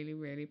 really, really,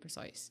 really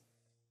precise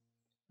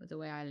with the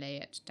way I lay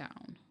it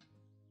down.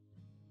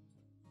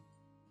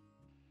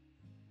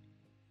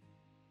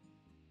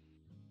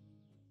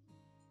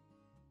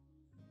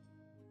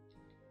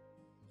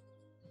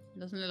 It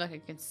doesn't look like I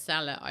can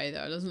sell it either.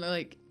 It doesn't look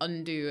like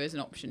undo as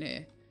an option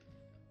here.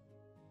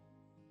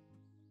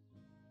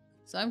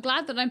 So I'm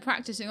glad that I'm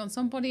practicing on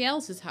somebody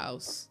else's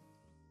house.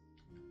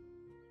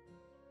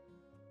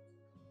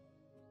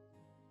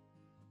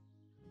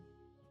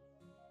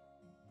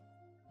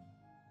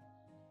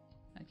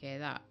 Okay,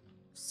 that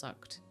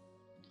sucked.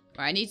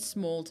 Right, I need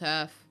small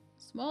turf.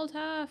 Small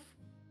turf.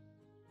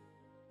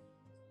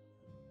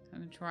 I'm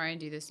gonna try and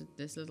do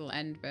this little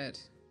end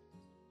bit.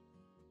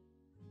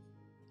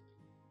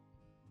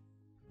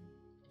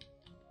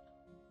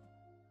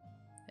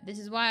 This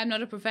is why I'm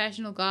not a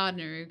professional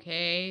gardener,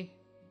 okay?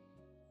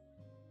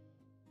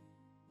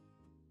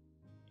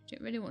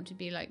 Don't really want to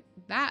be like,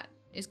 that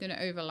is going to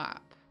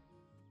overlap.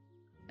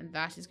 And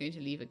that is going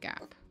to leave a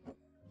gap.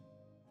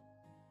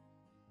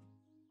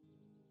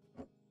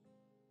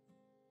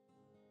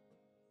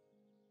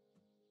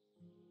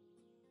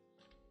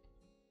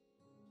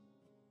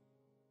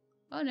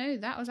 Oh no,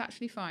 that was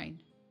actually fine.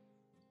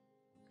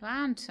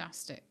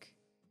 Fantastic.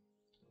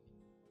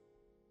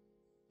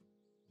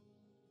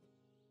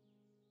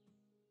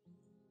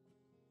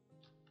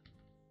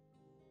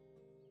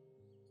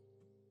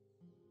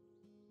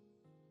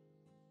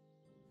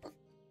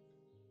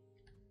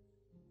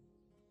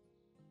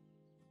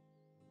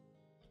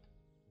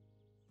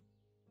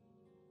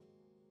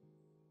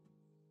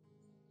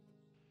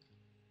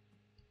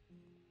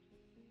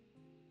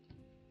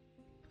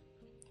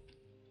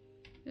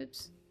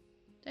 Oops.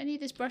 Don't need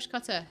this brush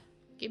cutter.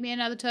 Give me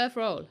another turf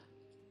roll.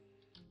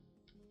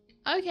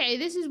 Okay,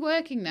 this is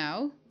working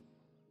now.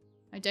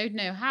 I don't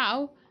know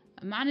how.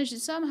 I managed it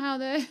somehow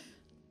though.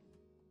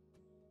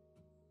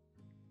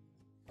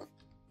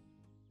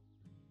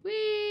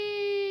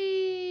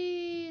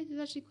 Whee! This is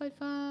actually quite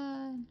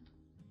fun.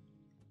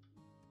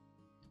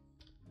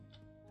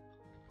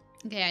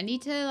 Okay, I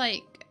need to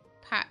like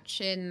patch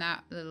in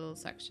that little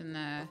section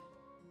there.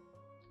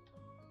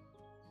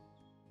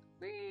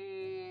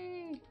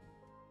 Whee!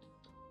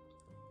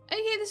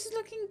 Okay, this is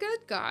looking good,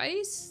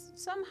 guys.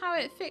 Somehow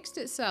it fixed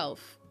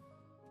itself.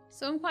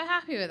 So I'm quite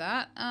happy with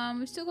that.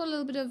 We've still got a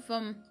little bit of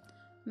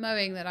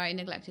mowing that I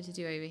neglected to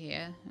do over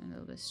here. A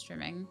little bit of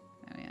strimming.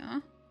 There we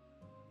are.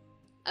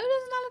 Oh,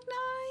 doesn't that look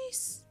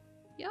nice?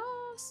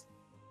 Yes.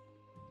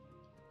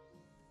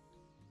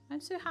 I'm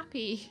so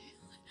happy.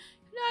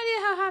 No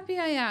idea how happy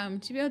I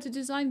am to be able to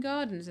design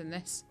gardens in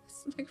this.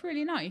 It's like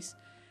really nice.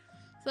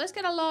 So let's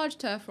get a large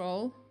turf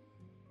roll.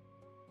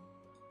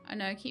 I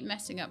know I keep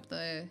messing up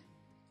the...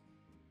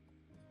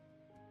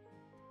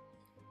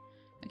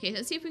 Okay,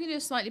 let's see if we can do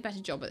a slightly better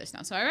job at this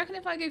now. So I reckon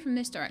if I go from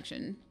this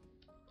direction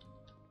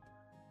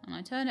and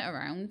I turn it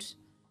around,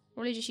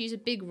 probably just use a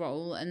big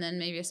roll and then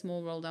maybe a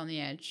small roll down the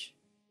edge.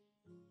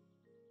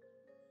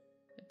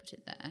 Put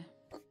it there.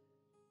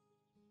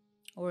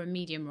 Or a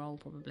medium roll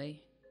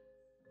probably.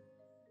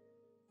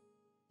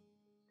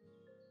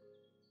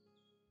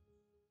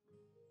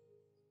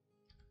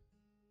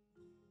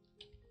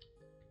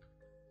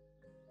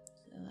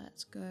 So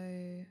let's go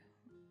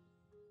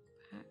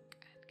back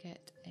and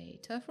get a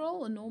turf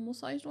roll, a normal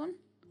sized one.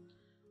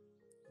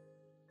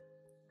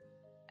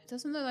 It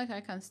doesn't look like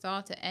I can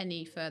start it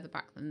any further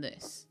back than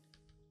this.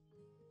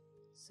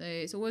 So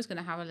it's always going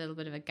to have a little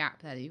bit of a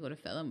gap there that you've got to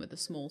fill in with the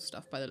small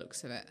stuff by the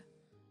looks of it.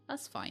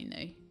 That's fine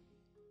though.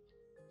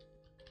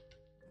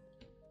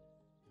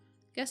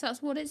 Guess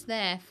that's what it's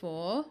there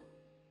for.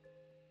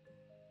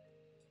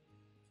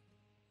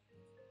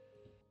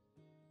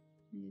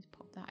 Just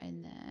pop that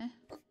in there.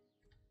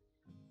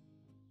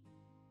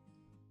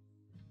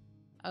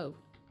 Oh.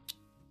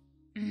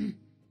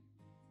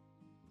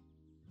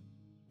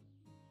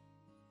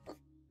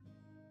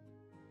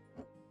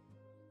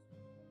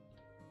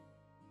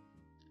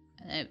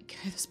 There we go,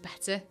 that's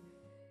better.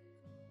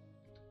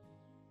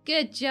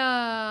 Good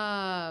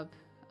job!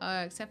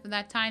 Oh, except for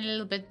that tiny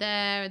little bit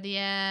there at the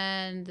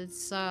end. It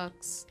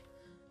sucks.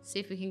 See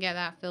if we can get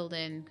that filled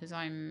in, because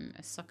I'm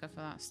a sucker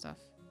for that stuff.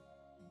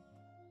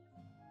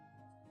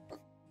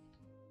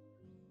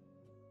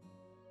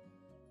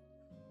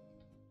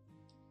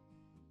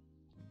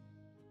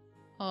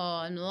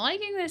 Oh, I'm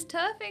liking this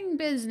turfing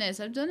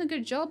business. I've done a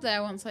good job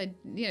there once I,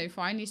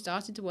 finally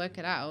started to work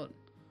it out.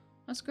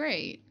 That's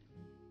great.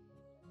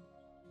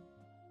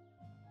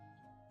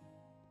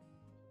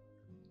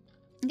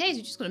 Okay, so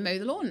we've just got to mow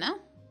the lawn now.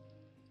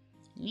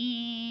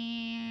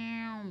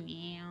 Meow,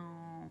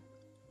 meow.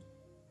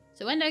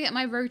 So when do I get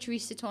my rotary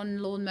sit-on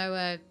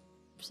lawnmower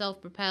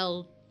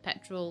self-propelled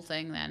petrol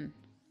thing then?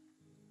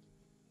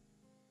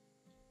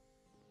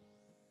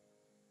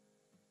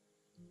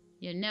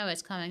 You know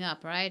it's coming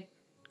up, right?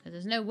 Because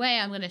there's no way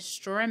I'm going to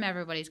strim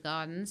everybody's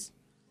gardens.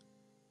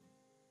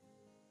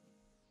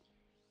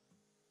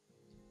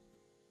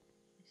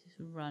 Let's just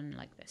run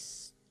like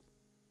this.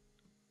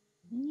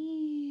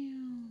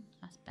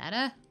 That's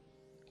better.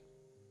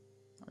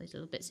 All these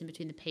little bits in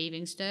between the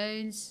paving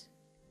stones.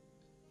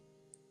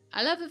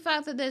 I love the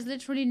fact that there's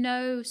literally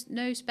no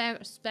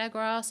spare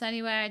grass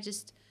anywhere. It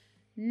just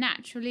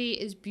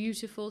naturally is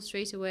beautiful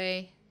straight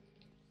away.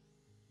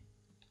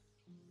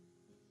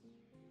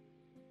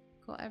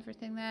 Got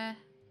everything there.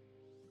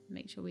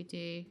 Make sure we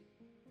do.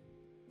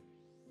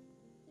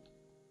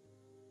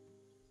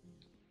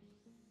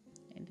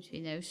 In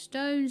between those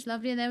stones,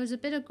 lovely. And there was a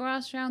bit of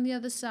grass around the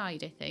other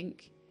side, I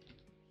think.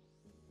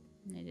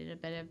 Needed a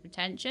bit of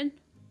attention.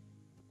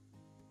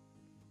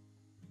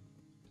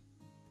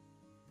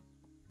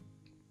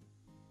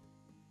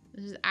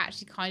 This is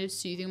actually kind of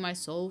soothing my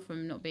soul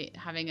from not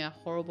having a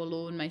horrible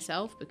lawn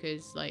myself,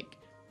 because like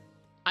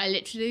I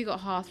literally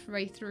got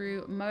halfway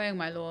through mowing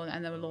my lawn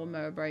and the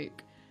lawnmower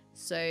broke.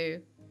 So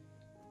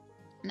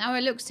now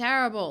it looks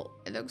terrible.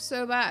 It looks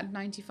so bad.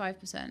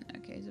 95%.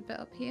 Okay, there's a bit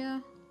up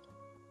here.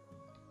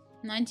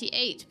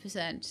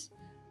 98%.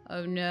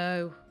 Oh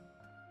no.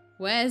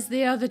 Where's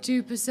the other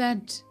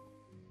 2%?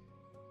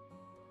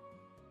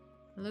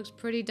 It looks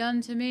pretty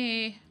done to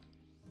me.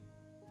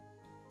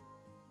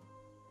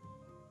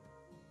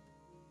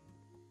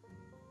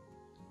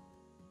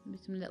 Maybe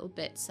some little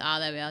bits. Ah,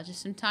 there we are.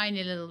 Just some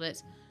tiny little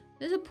bits.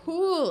 There's a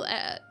pool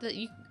that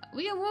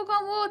We can walk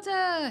on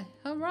water!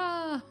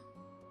 Hurrah!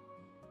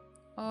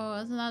 Oh,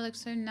 doesn't that look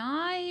so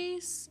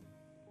nice?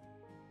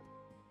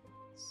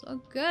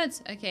 So good.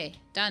 Okay,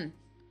 done.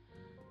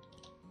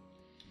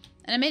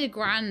 And I made a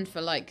grand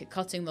for like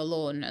cutting the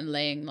lawn and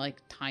laying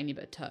like tiny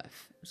bit of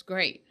turf. It was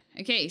great.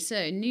 Okay,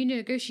 so new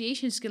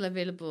negotiation skill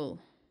available.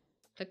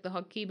 Click the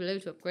hotkey below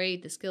to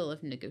upgrade the skill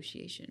of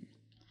negotiation.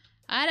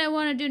 I don't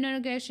want to do no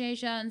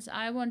negotiations.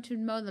 I want to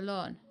mow the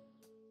lawn.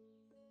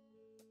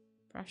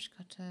 Brush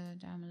cutter,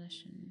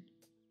 demolition.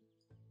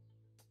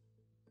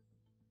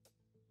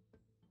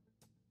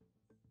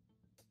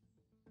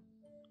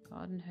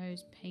 Garden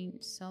hose,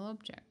 paint, sell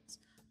objects.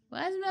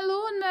 Where's my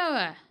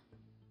lawnmower?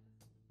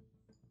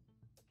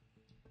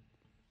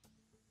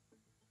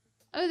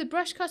 Oh, the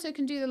brush cutter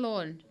can do the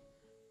lawn.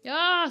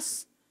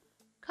 Yes!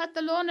 Cut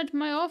the lawn at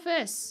my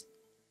office.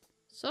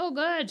 So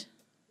good.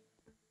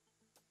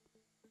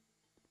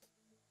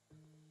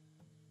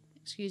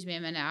 Excuse me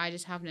a minute, I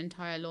just have an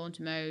entire lawn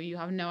to mow. You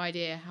have no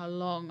idea how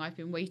long I've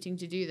been waiting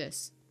to do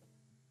this.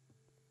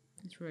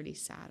 It's really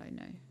sad, I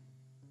know.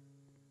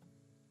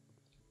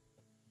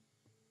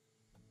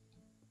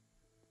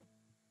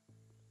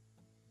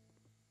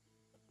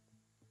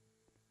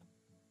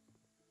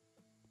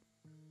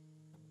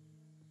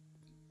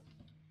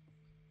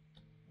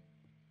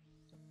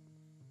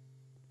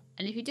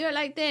 And if you do it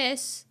like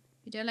this,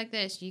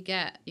 you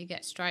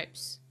get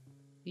stripes.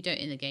 You don't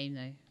in the game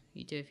though.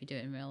 You do if you do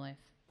it in real life.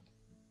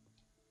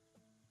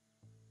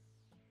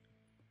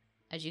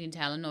 As you can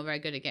tell, I'm not very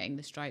good at getting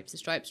the stripes. The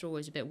stripes are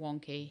always a bit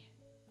wonky,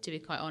 to be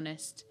quite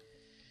honest.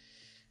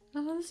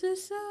 Oh, this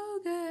is so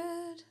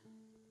good.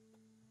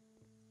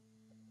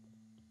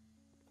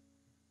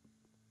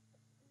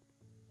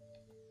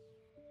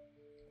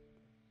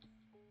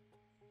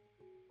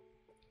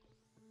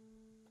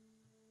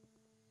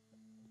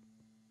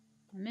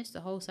 I missed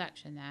the whole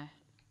section there.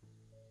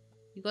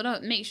 You gotta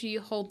make sure you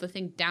hold the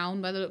thing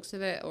down by the looks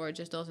of it, or it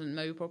just doesn't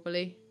mow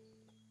properly.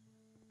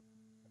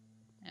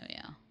 There we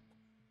are.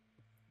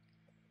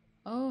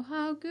 Oh,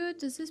 how good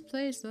does this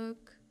place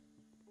look?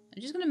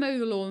 I'm just gonna mow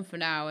the lawn for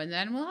now, and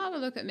then we'll have a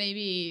look at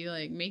maybe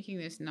like making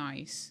this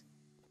nice.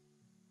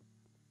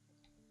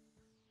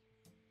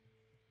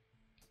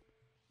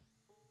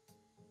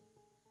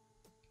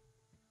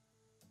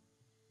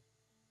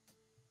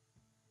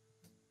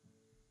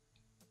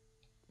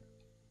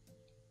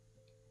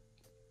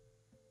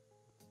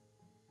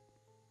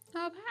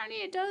 Oh,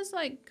 apparently it does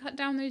like cut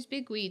down those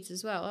big weeds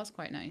as well. That's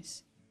quite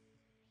nice.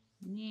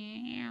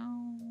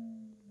 Meow.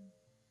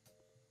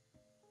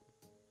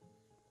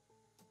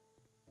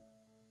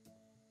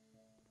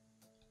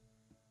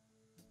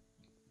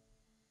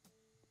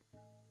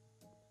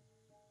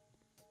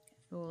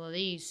 All of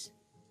these.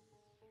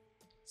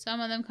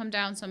 Some of them come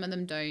down, some of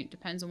them don't.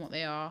 Depends on what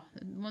they are.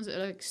 The ones that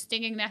are like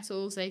stinging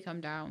nettles, they come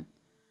down.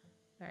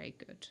 Very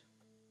good.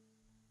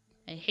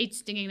 I hate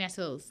stinging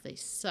nettles. They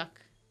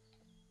suck.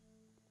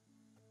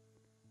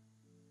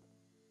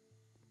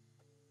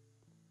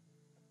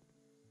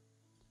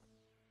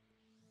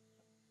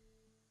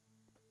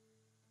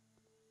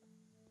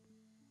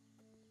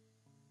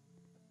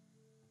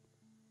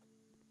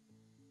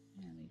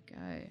 There we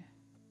go.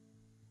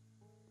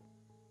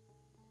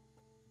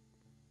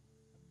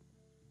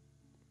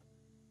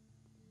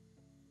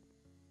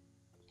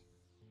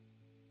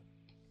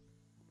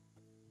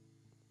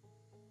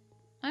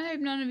 I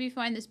hope none of you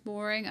find this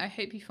boring. I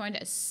hope you find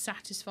it as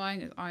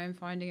satisfying as I am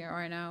finding it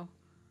right now.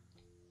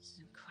 This is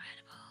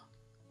incredible.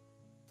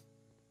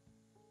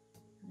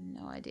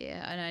 No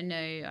idea. And I know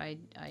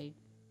I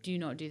do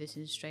not do this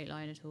in a straight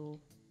line at all.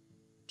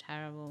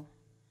 Terrible.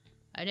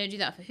 I don't do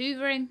that for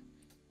hoovering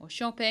or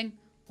shopping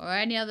or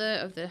any other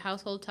of the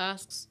household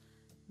tasks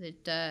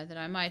that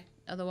I might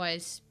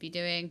otherwise be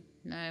doing.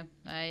 No,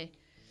 I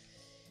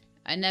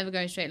never go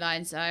in straight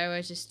lines. I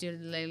always just do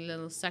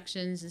little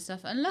sections and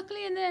stuff. And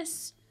luckily in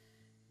this,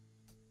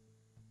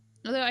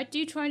 although I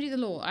do try and do the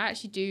lawn, I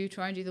actually do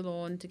try and do the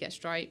lawn to get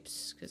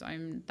stripes because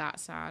I'm that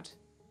sad.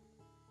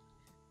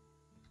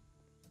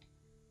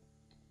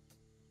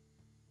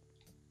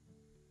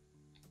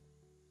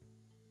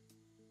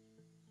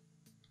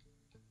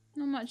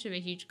 Not much of a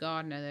huge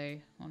gardener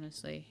though,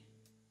 honestly,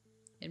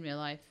 in real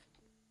life.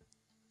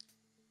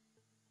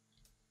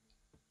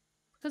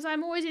 Because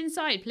I'm always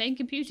inside playing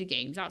computer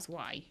games, that's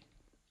why.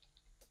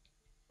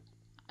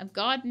 I'm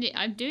gardening,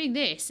 I'm doing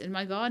this and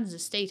my garden's a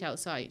state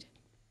outside.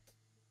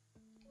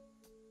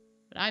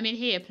 But I'm in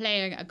here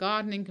playing a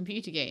gardening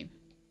computer game.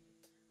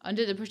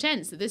 Under the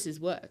pretense that this is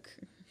work.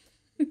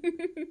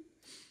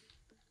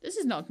 This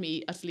is not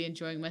me utterly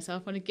enjoying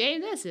myself on a game,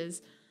 this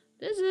is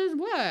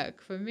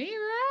work for me,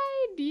 right?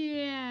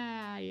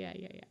 Yeah.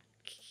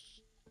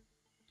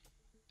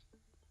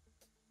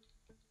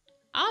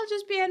 I'll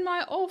just be in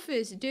my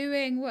office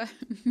doing work.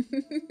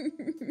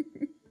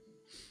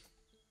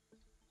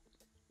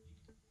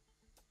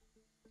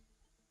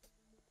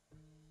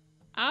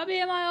 I'll be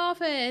in my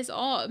office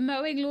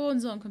mowing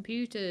lawns on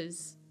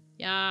computers.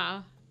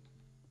 Yeah.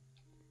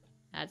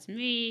 That's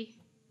me.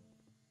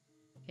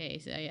 Okay,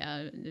 so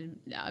yeah,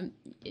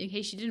 in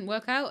case you didn't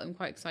work out, I'm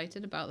quite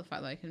excited about the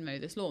fact that I can mow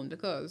this lawn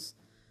because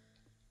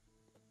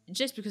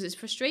it's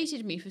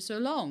frustrated me for so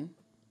long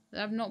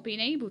that I've not been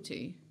able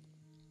to.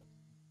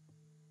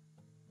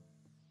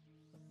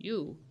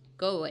 You,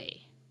 go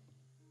away.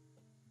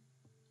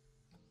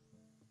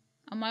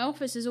 And my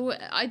office is always,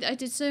 I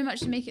did so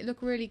much to make it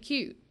look really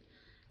cute.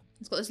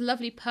 It's got this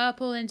lovely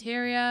purple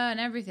interior and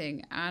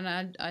everything,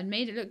 and I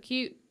made it look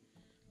cute.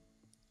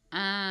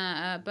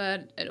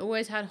 But it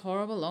always had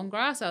horrible long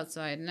grass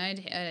outside, and I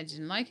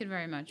didn't like it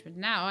very much. But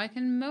now I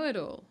can mow it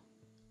all.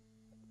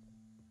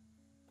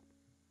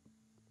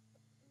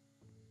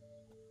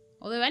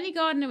 Although any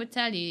gardener would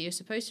tell you you're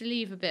supposed to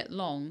leave a bit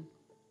long.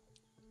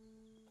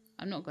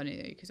 I'm not going to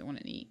though because I want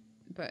it neat.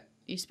 But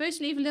you're supposed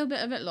to leave a little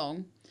bit of it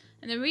long.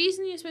 And the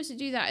reason you're supposed to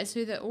do that is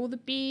so that all the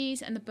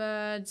bees and the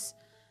birds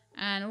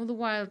and all the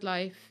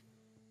wildlife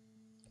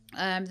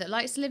that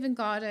likes to live in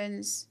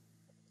gardens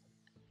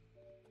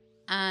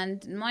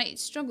and might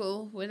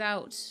struggle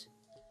without,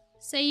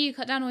 say you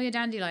cut down all your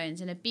dandelions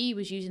and a bee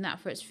was using that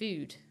for its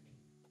food.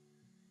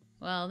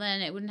 Well,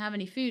 then it wouldn't have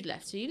any food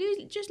left. So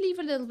you just leave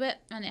a little bit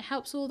and it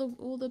helps all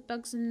the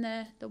bugs and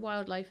the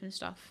wildlife and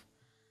stuff.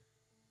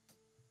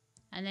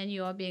 And then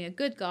you are being a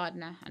good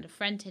gardener and a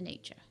friend to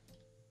nature.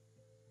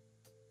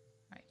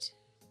 Right.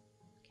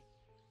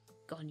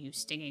 Gone, you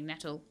stinging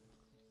nettle.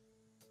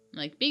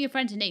 Like, being a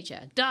friend to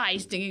nature. Die,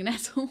 stinging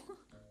nettle.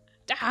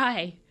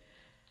 Die.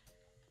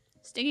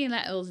 Stinging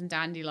nettles and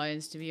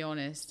dandelions, to be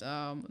honest,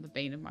 the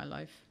bane of my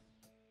life.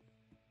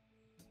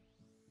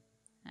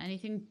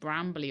 Anything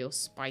brambly or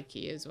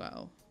spiky as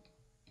well.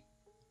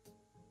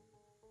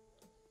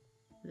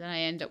 Then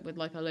I end up with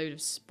like a load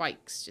of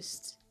spikes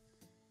just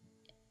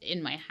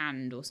in my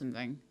hand or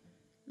something.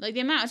 Like the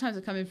amount of times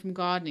I come in from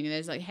gardening and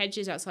there's like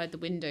hedges outside the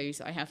windows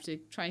that I have to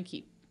try and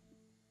keep,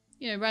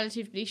 you know,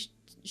 relatively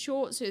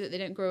short so that they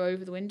don't grow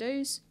over the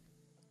windows.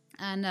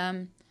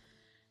 And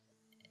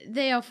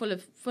they are full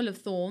of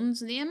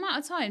thorns. And the amount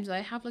of times I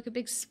have like a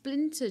big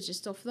splinter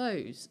just off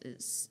those,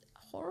 it's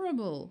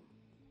horrible.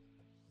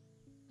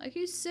 Like,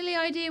 whose silly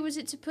idea was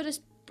it to put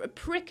a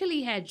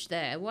prickly hedge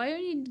there? Why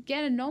don't you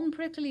get a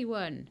non-prickly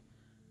one?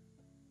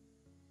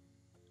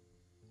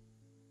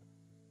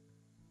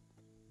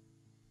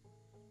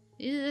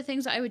 These are the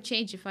things that I would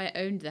change if I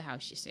owned the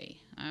house, you see.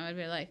 I would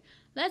be like,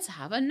 let's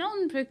have a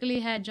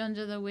non-prickly hedge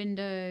under the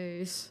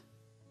windows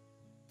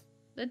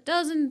that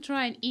doesn't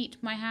try and eat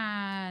my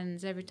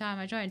hands every time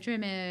I try and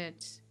trim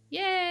it.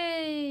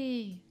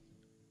 Yay!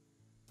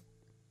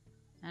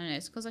 I don't know,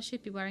 it's because I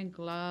should be wearing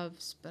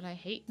gloves, but I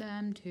hate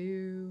them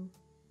too.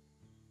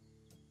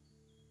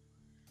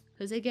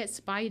 Because they get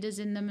spiders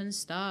in them and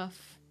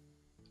stuff.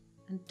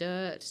 And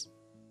dirt.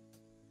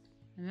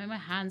 And make my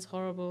hands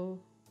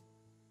horrible.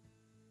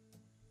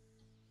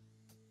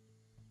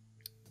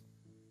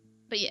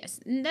 But yes,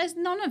 there's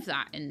none of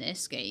that in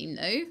this game,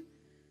 though.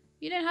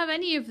 You don't have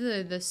any of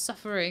the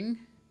suffering.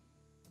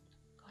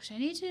 Gosh, I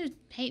need to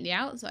paint the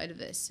outside of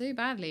this so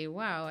badly.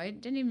 Wow, I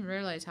didn't even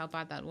realize how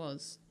bad that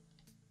was.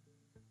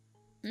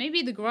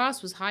 Maybe the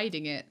grass was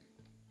hiding it.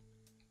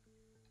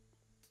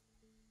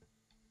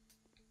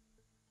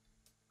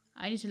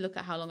 I need to look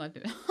at how long I've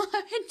been... I've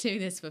been doing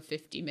this for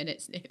 50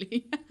 minutes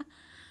nearly.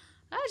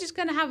 I'm just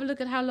going to have a look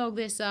at how long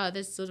this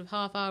sort of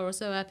half hour or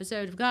so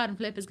episode of Garden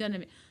Flip is going to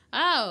be.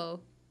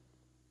 Oh!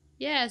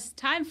 Yes,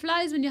 time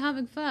flies when you're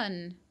having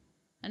fun.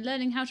 And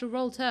learning how to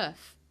roll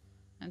turf.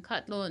 And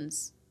cut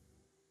lawns.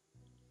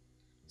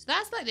 So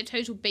that's like the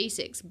total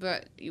basics,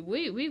 but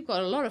we've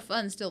got a lot of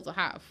fun still to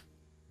have.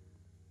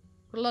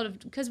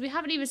 Because we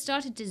haven't even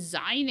started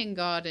designing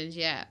gardens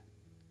yet.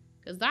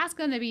 Because that's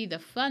going to be the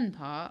fun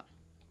part.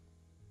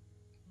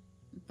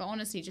 But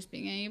honestly, just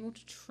being able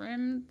to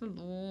trim the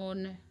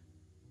lawn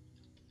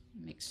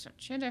makes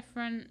such a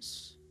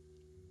difference.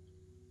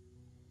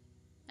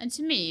 And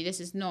to me, this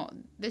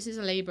is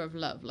a labor of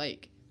love.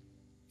 Like,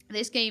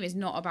 this game is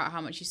not about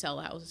how much you sell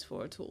the houses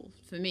for at all.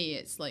 For me,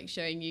 it's like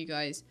showing you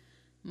guys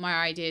my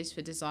ideas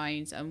for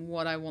designs and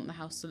what I want the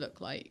house to look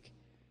like.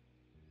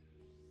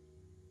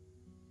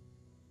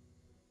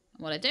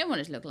 What I don't want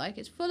it to look like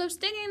is full of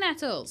stinging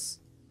nettles.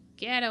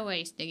 Get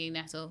away, stinging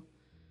nettle.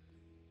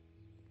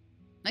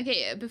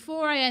 Okay,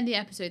 before I end the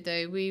episode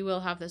though, we will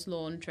have this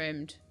lawn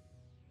trimmed.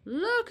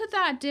 Look at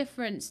that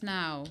difference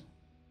now.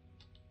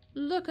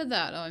 Look at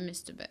that. Oh, I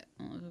missed a bit.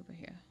 Oh, over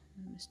here.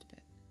 I missed a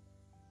bit.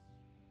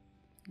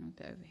 A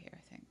bit over here,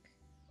 I think.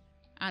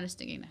 And a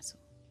stinging nettle.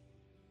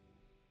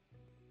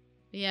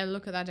 But yeah,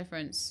 look at that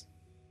difference.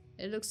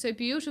 It looks so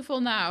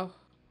beautiful now.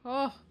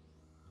 Oh.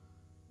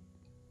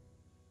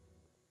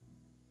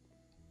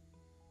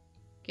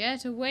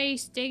 Get away,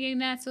 stinging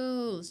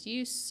nettles.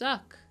 You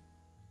suck.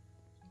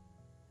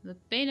 The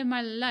bane of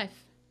my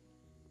life.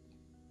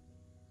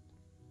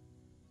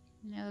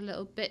 Now the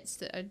little bits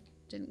that I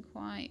didn't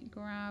quite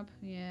grab.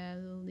 Yeah,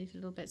 these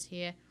little bits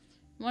here.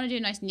 I want to do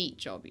a nice neat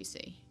job, you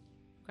see.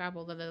 Grab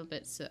all the little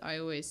bits that I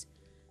always...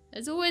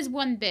 There's always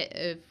one bit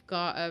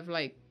of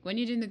like, when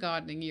you're doing the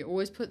gardening, you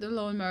always put the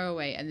lawnmower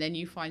away and then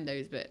you find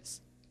those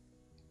bits.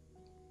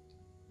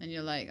 And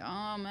you're like,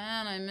 oh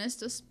man, I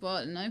missed a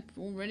spot and I've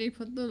already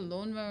put the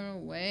lawnmower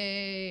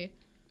away.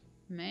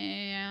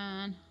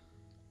 Man.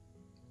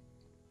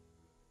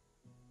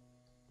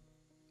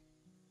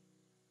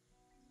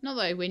 Not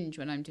that I whinge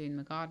when I'm doing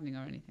my gardening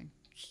or anything.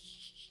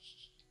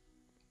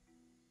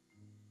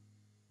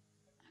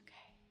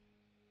 Okay.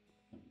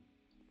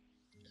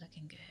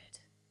 Looking good.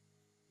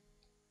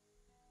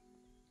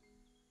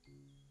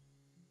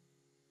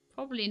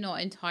 Probably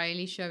not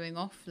entirely showing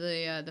off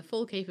the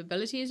full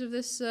capabilities of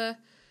this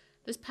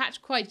this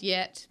patch quite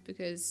yet,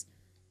 because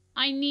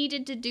I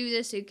needed to do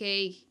this,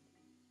 okay?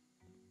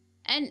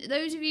 And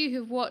those of you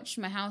who've watched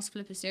my House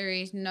Flipper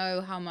series know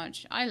how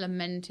much I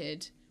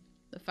lamented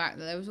the fact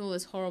that there was all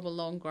this horrible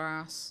long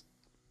grass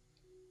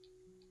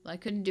that I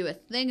couldn't do a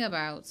thing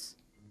about.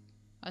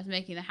 I was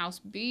making the house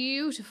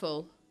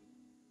beautiful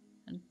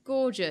and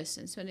gorgeous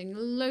and spending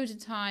loads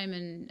of time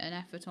and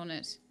effort on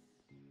it.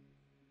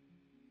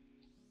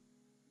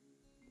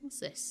 What's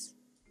this?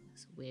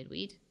 That's a weird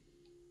weed.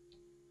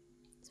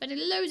 Spending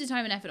loads of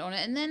time and effort on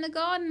it, and then the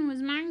garden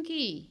was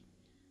manky.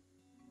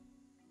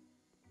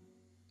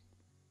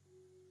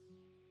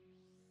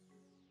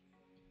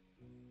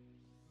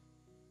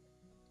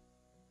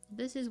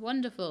 This is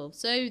wonderful.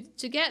 So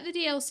to get the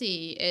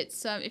DLC,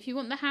 it's if you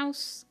want the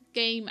house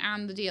game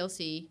and the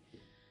DLC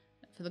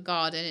for the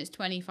garden, it's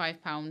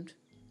 £25.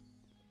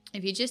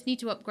 If you just need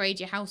to upgrade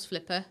your house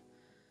flipper,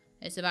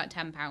 it's about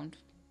 £10.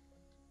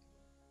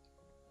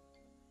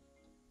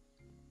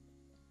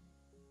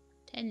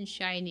 10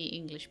 shiny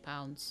English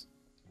pounds.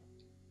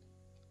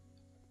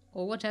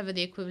 Or whatever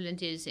the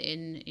equivalent is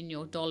in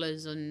your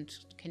dollars and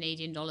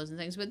Canadian dollars and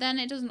things. But then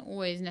it doesn't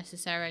always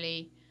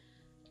necessarily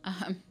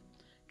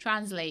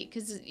translate,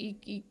 because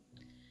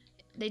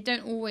they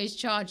don't always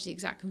charge the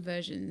exact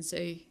conversion.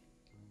 So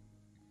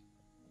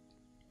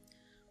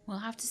we'll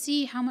have to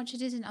see how much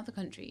it is in other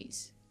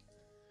countries.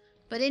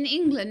 But in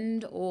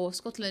England or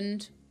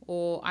Scotland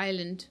or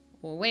Ireland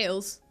or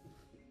Wales...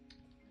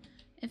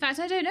 In fact,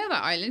 I don't know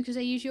about Ireland because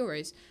they use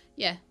euros.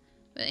 Yeah,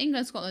 but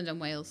England, Scotland and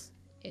Wales,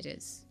 it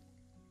is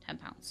 £10.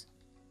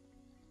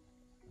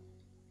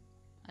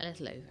 A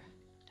little over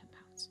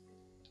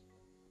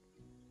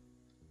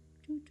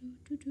 £10.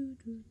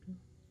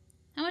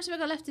 How much have I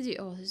got left to do?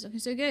 Oh, this is looking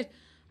so good.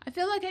 I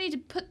feel like I need to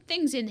put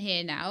things in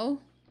here now.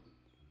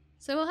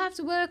 So we'll have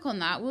to work on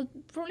that. We'll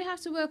probably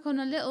have to work on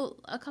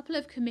a couple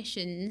of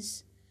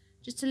commissions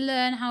just to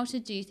learn how to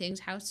do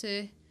things, how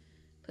to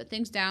put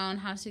things down,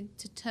 how to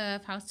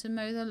turf, how to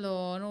mow the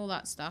lawn, all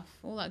that stuff,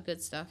 all that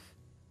good stuff.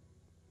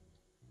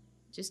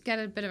 Just get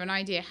a bit of an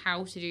idea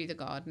how to do the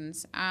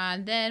gardens,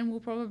 and then we'll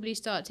probably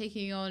start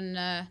taking on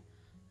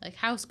like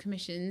house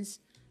commissions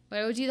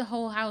where we'll do the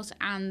whole house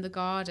and the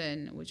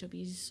garden, which will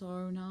be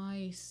so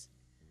nice.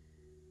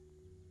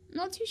 I'm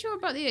not too sure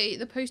about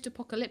the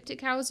post-apocalyptic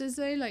houses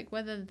though, like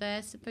whether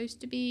they're supposed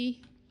to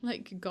be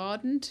like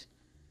gardened.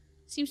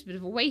 Seems a bit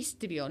of a waste,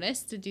 to be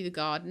honest, to do the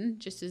garden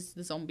just as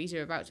the zombies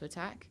are about to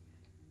attack.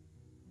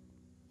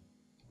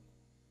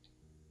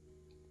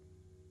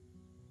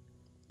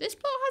 This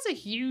plot has a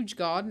huge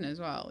garden as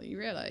well. You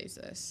realise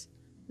this?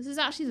 This is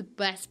actually the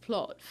best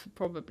plot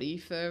probably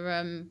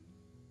for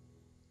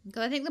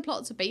because I think the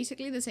plots are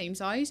basically the same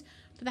size,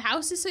 but the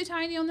house is so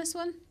tiny on this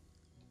one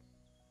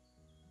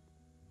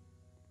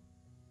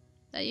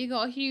that you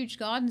got a huge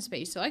garden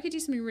space. So I could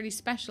do something really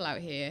special out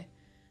here.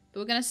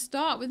 But we're going to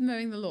start with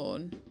mowing the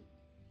lawn.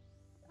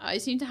 I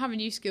seem to have a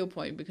new skill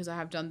point because I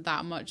have done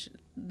that much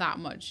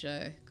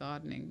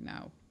gardening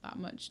now. That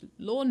much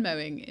lawn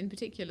mowing in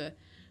particular.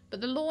 But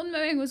the lawn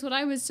mowing was what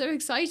I was so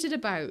excited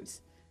about.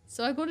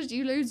 So I got to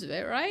do loads of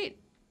it, right?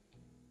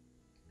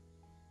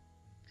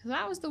 Because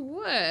that was the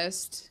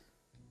worst.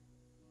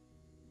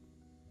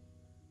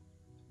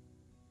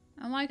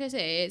 And like I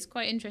say, it's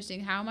quite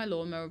interesting how my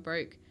lawnmower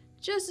broke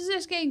just as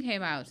this game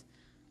came out.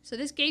 So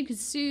this game could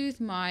soothe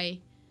my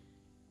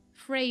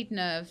frayed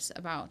nerves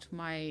about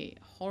my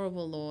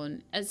horrible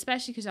lawn,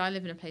 especially because I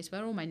live in a place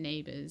where all my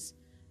neighbours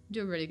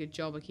do a really good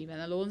job of keeping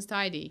their lawns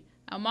tidy.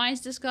 And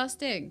mine's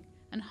disgusting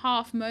and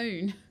half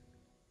mown.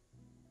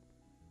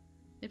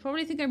 They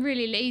probably think I'm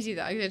really lazy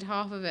that I did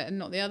half of it and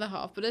not the other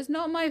half, but it's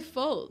not my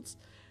fault.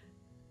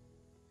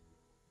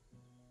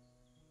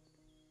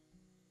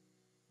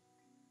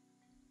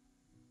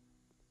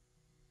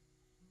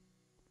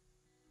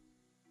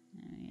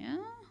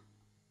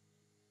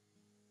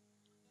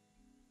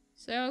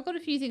 So I've got a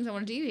few things I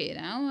want to do here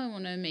now. I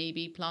want to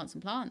maybe plant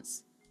some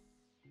plants.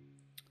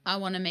 I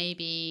want to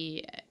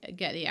maybe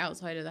get the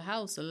outside of the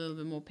house a little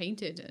bit more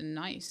painted and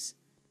nice.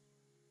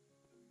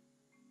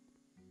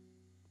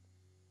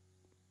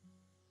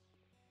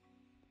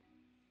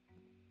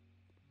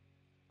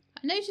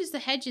 I noticed the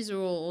hedges are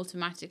all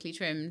automatically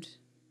trimmed.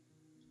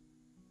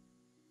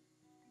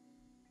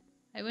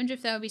 I wonder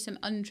if there will be some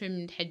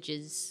untrimmed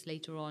hedges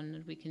later on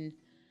that we can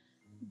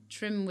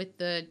trim with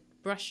the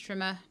brush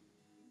trimmer.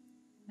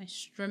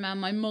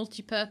 My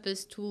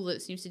multi-purpose tool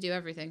that seems to do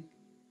everything.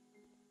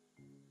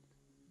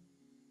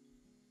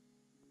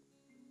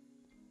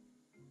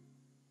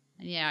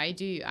 And yeah, I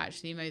do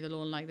actually mow the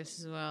lawn like this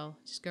as well.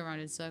 Just go around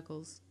in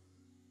circles.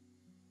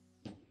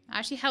 It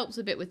actually helps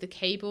a bit with the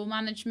cable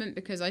management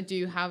because I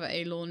do have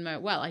a lawnmower.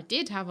 Well, I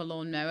did have a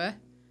lawnmower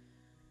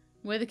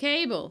with a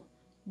cable.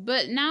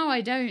 But now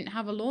I don't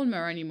have a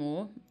lawnmower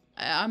anymore.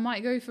 I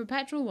might go for a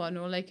petrol one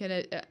or like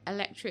an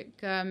electric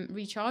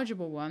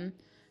rechargeable one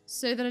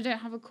so that I don't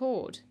have a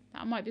cord.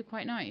 That might be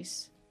quite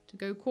nice to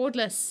go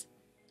cordless.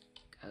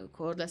 Go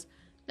cordless.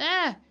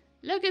 There!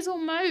 Look, it's all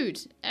mowed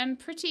and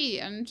pretty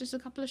and just a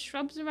couple of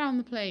shrubs around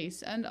the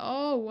place. And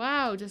oh,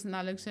 wow, doesn't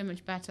that look so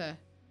much better?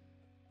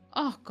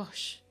 Oh,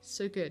 gosh,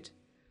 so good.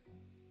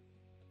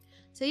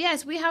 So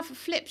yes, we have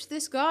flipped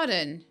this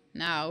garden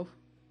now,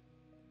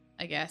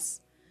 I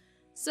guess.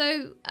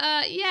 So,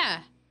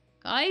 yeah,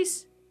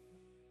 guys,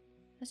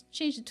 let's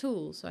change the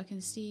tool so I can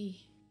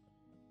see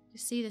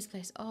this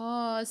place.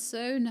 Oh,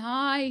 so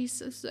nice.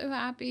 I'm so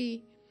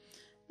happy.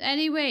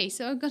 Anyway,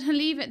 so I'm going to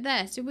leave it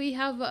there. So we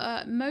have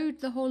mowed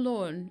the whole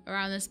lawn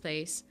around this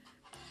place.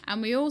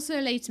 And we also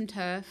laid some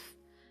turf.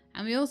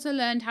 And we also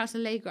learned how to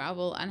lay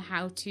gravel and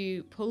how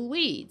to pull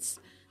weeds.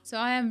 So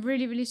I am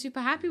really, really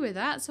super happy with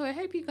that. So I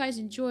hope you guys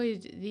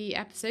enjoyed the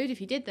episode. If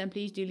you did, then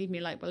please do leave me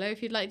a like below.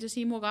 If you'd like to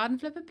see more garden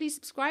flipper, please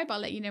subscribe. I'll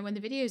let you know when the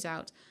video's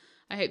out.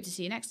 I hope to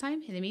see you next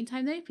time. In the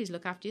meantime, though, please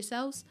look after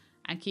yourselves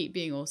and keep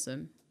being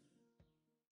awesome.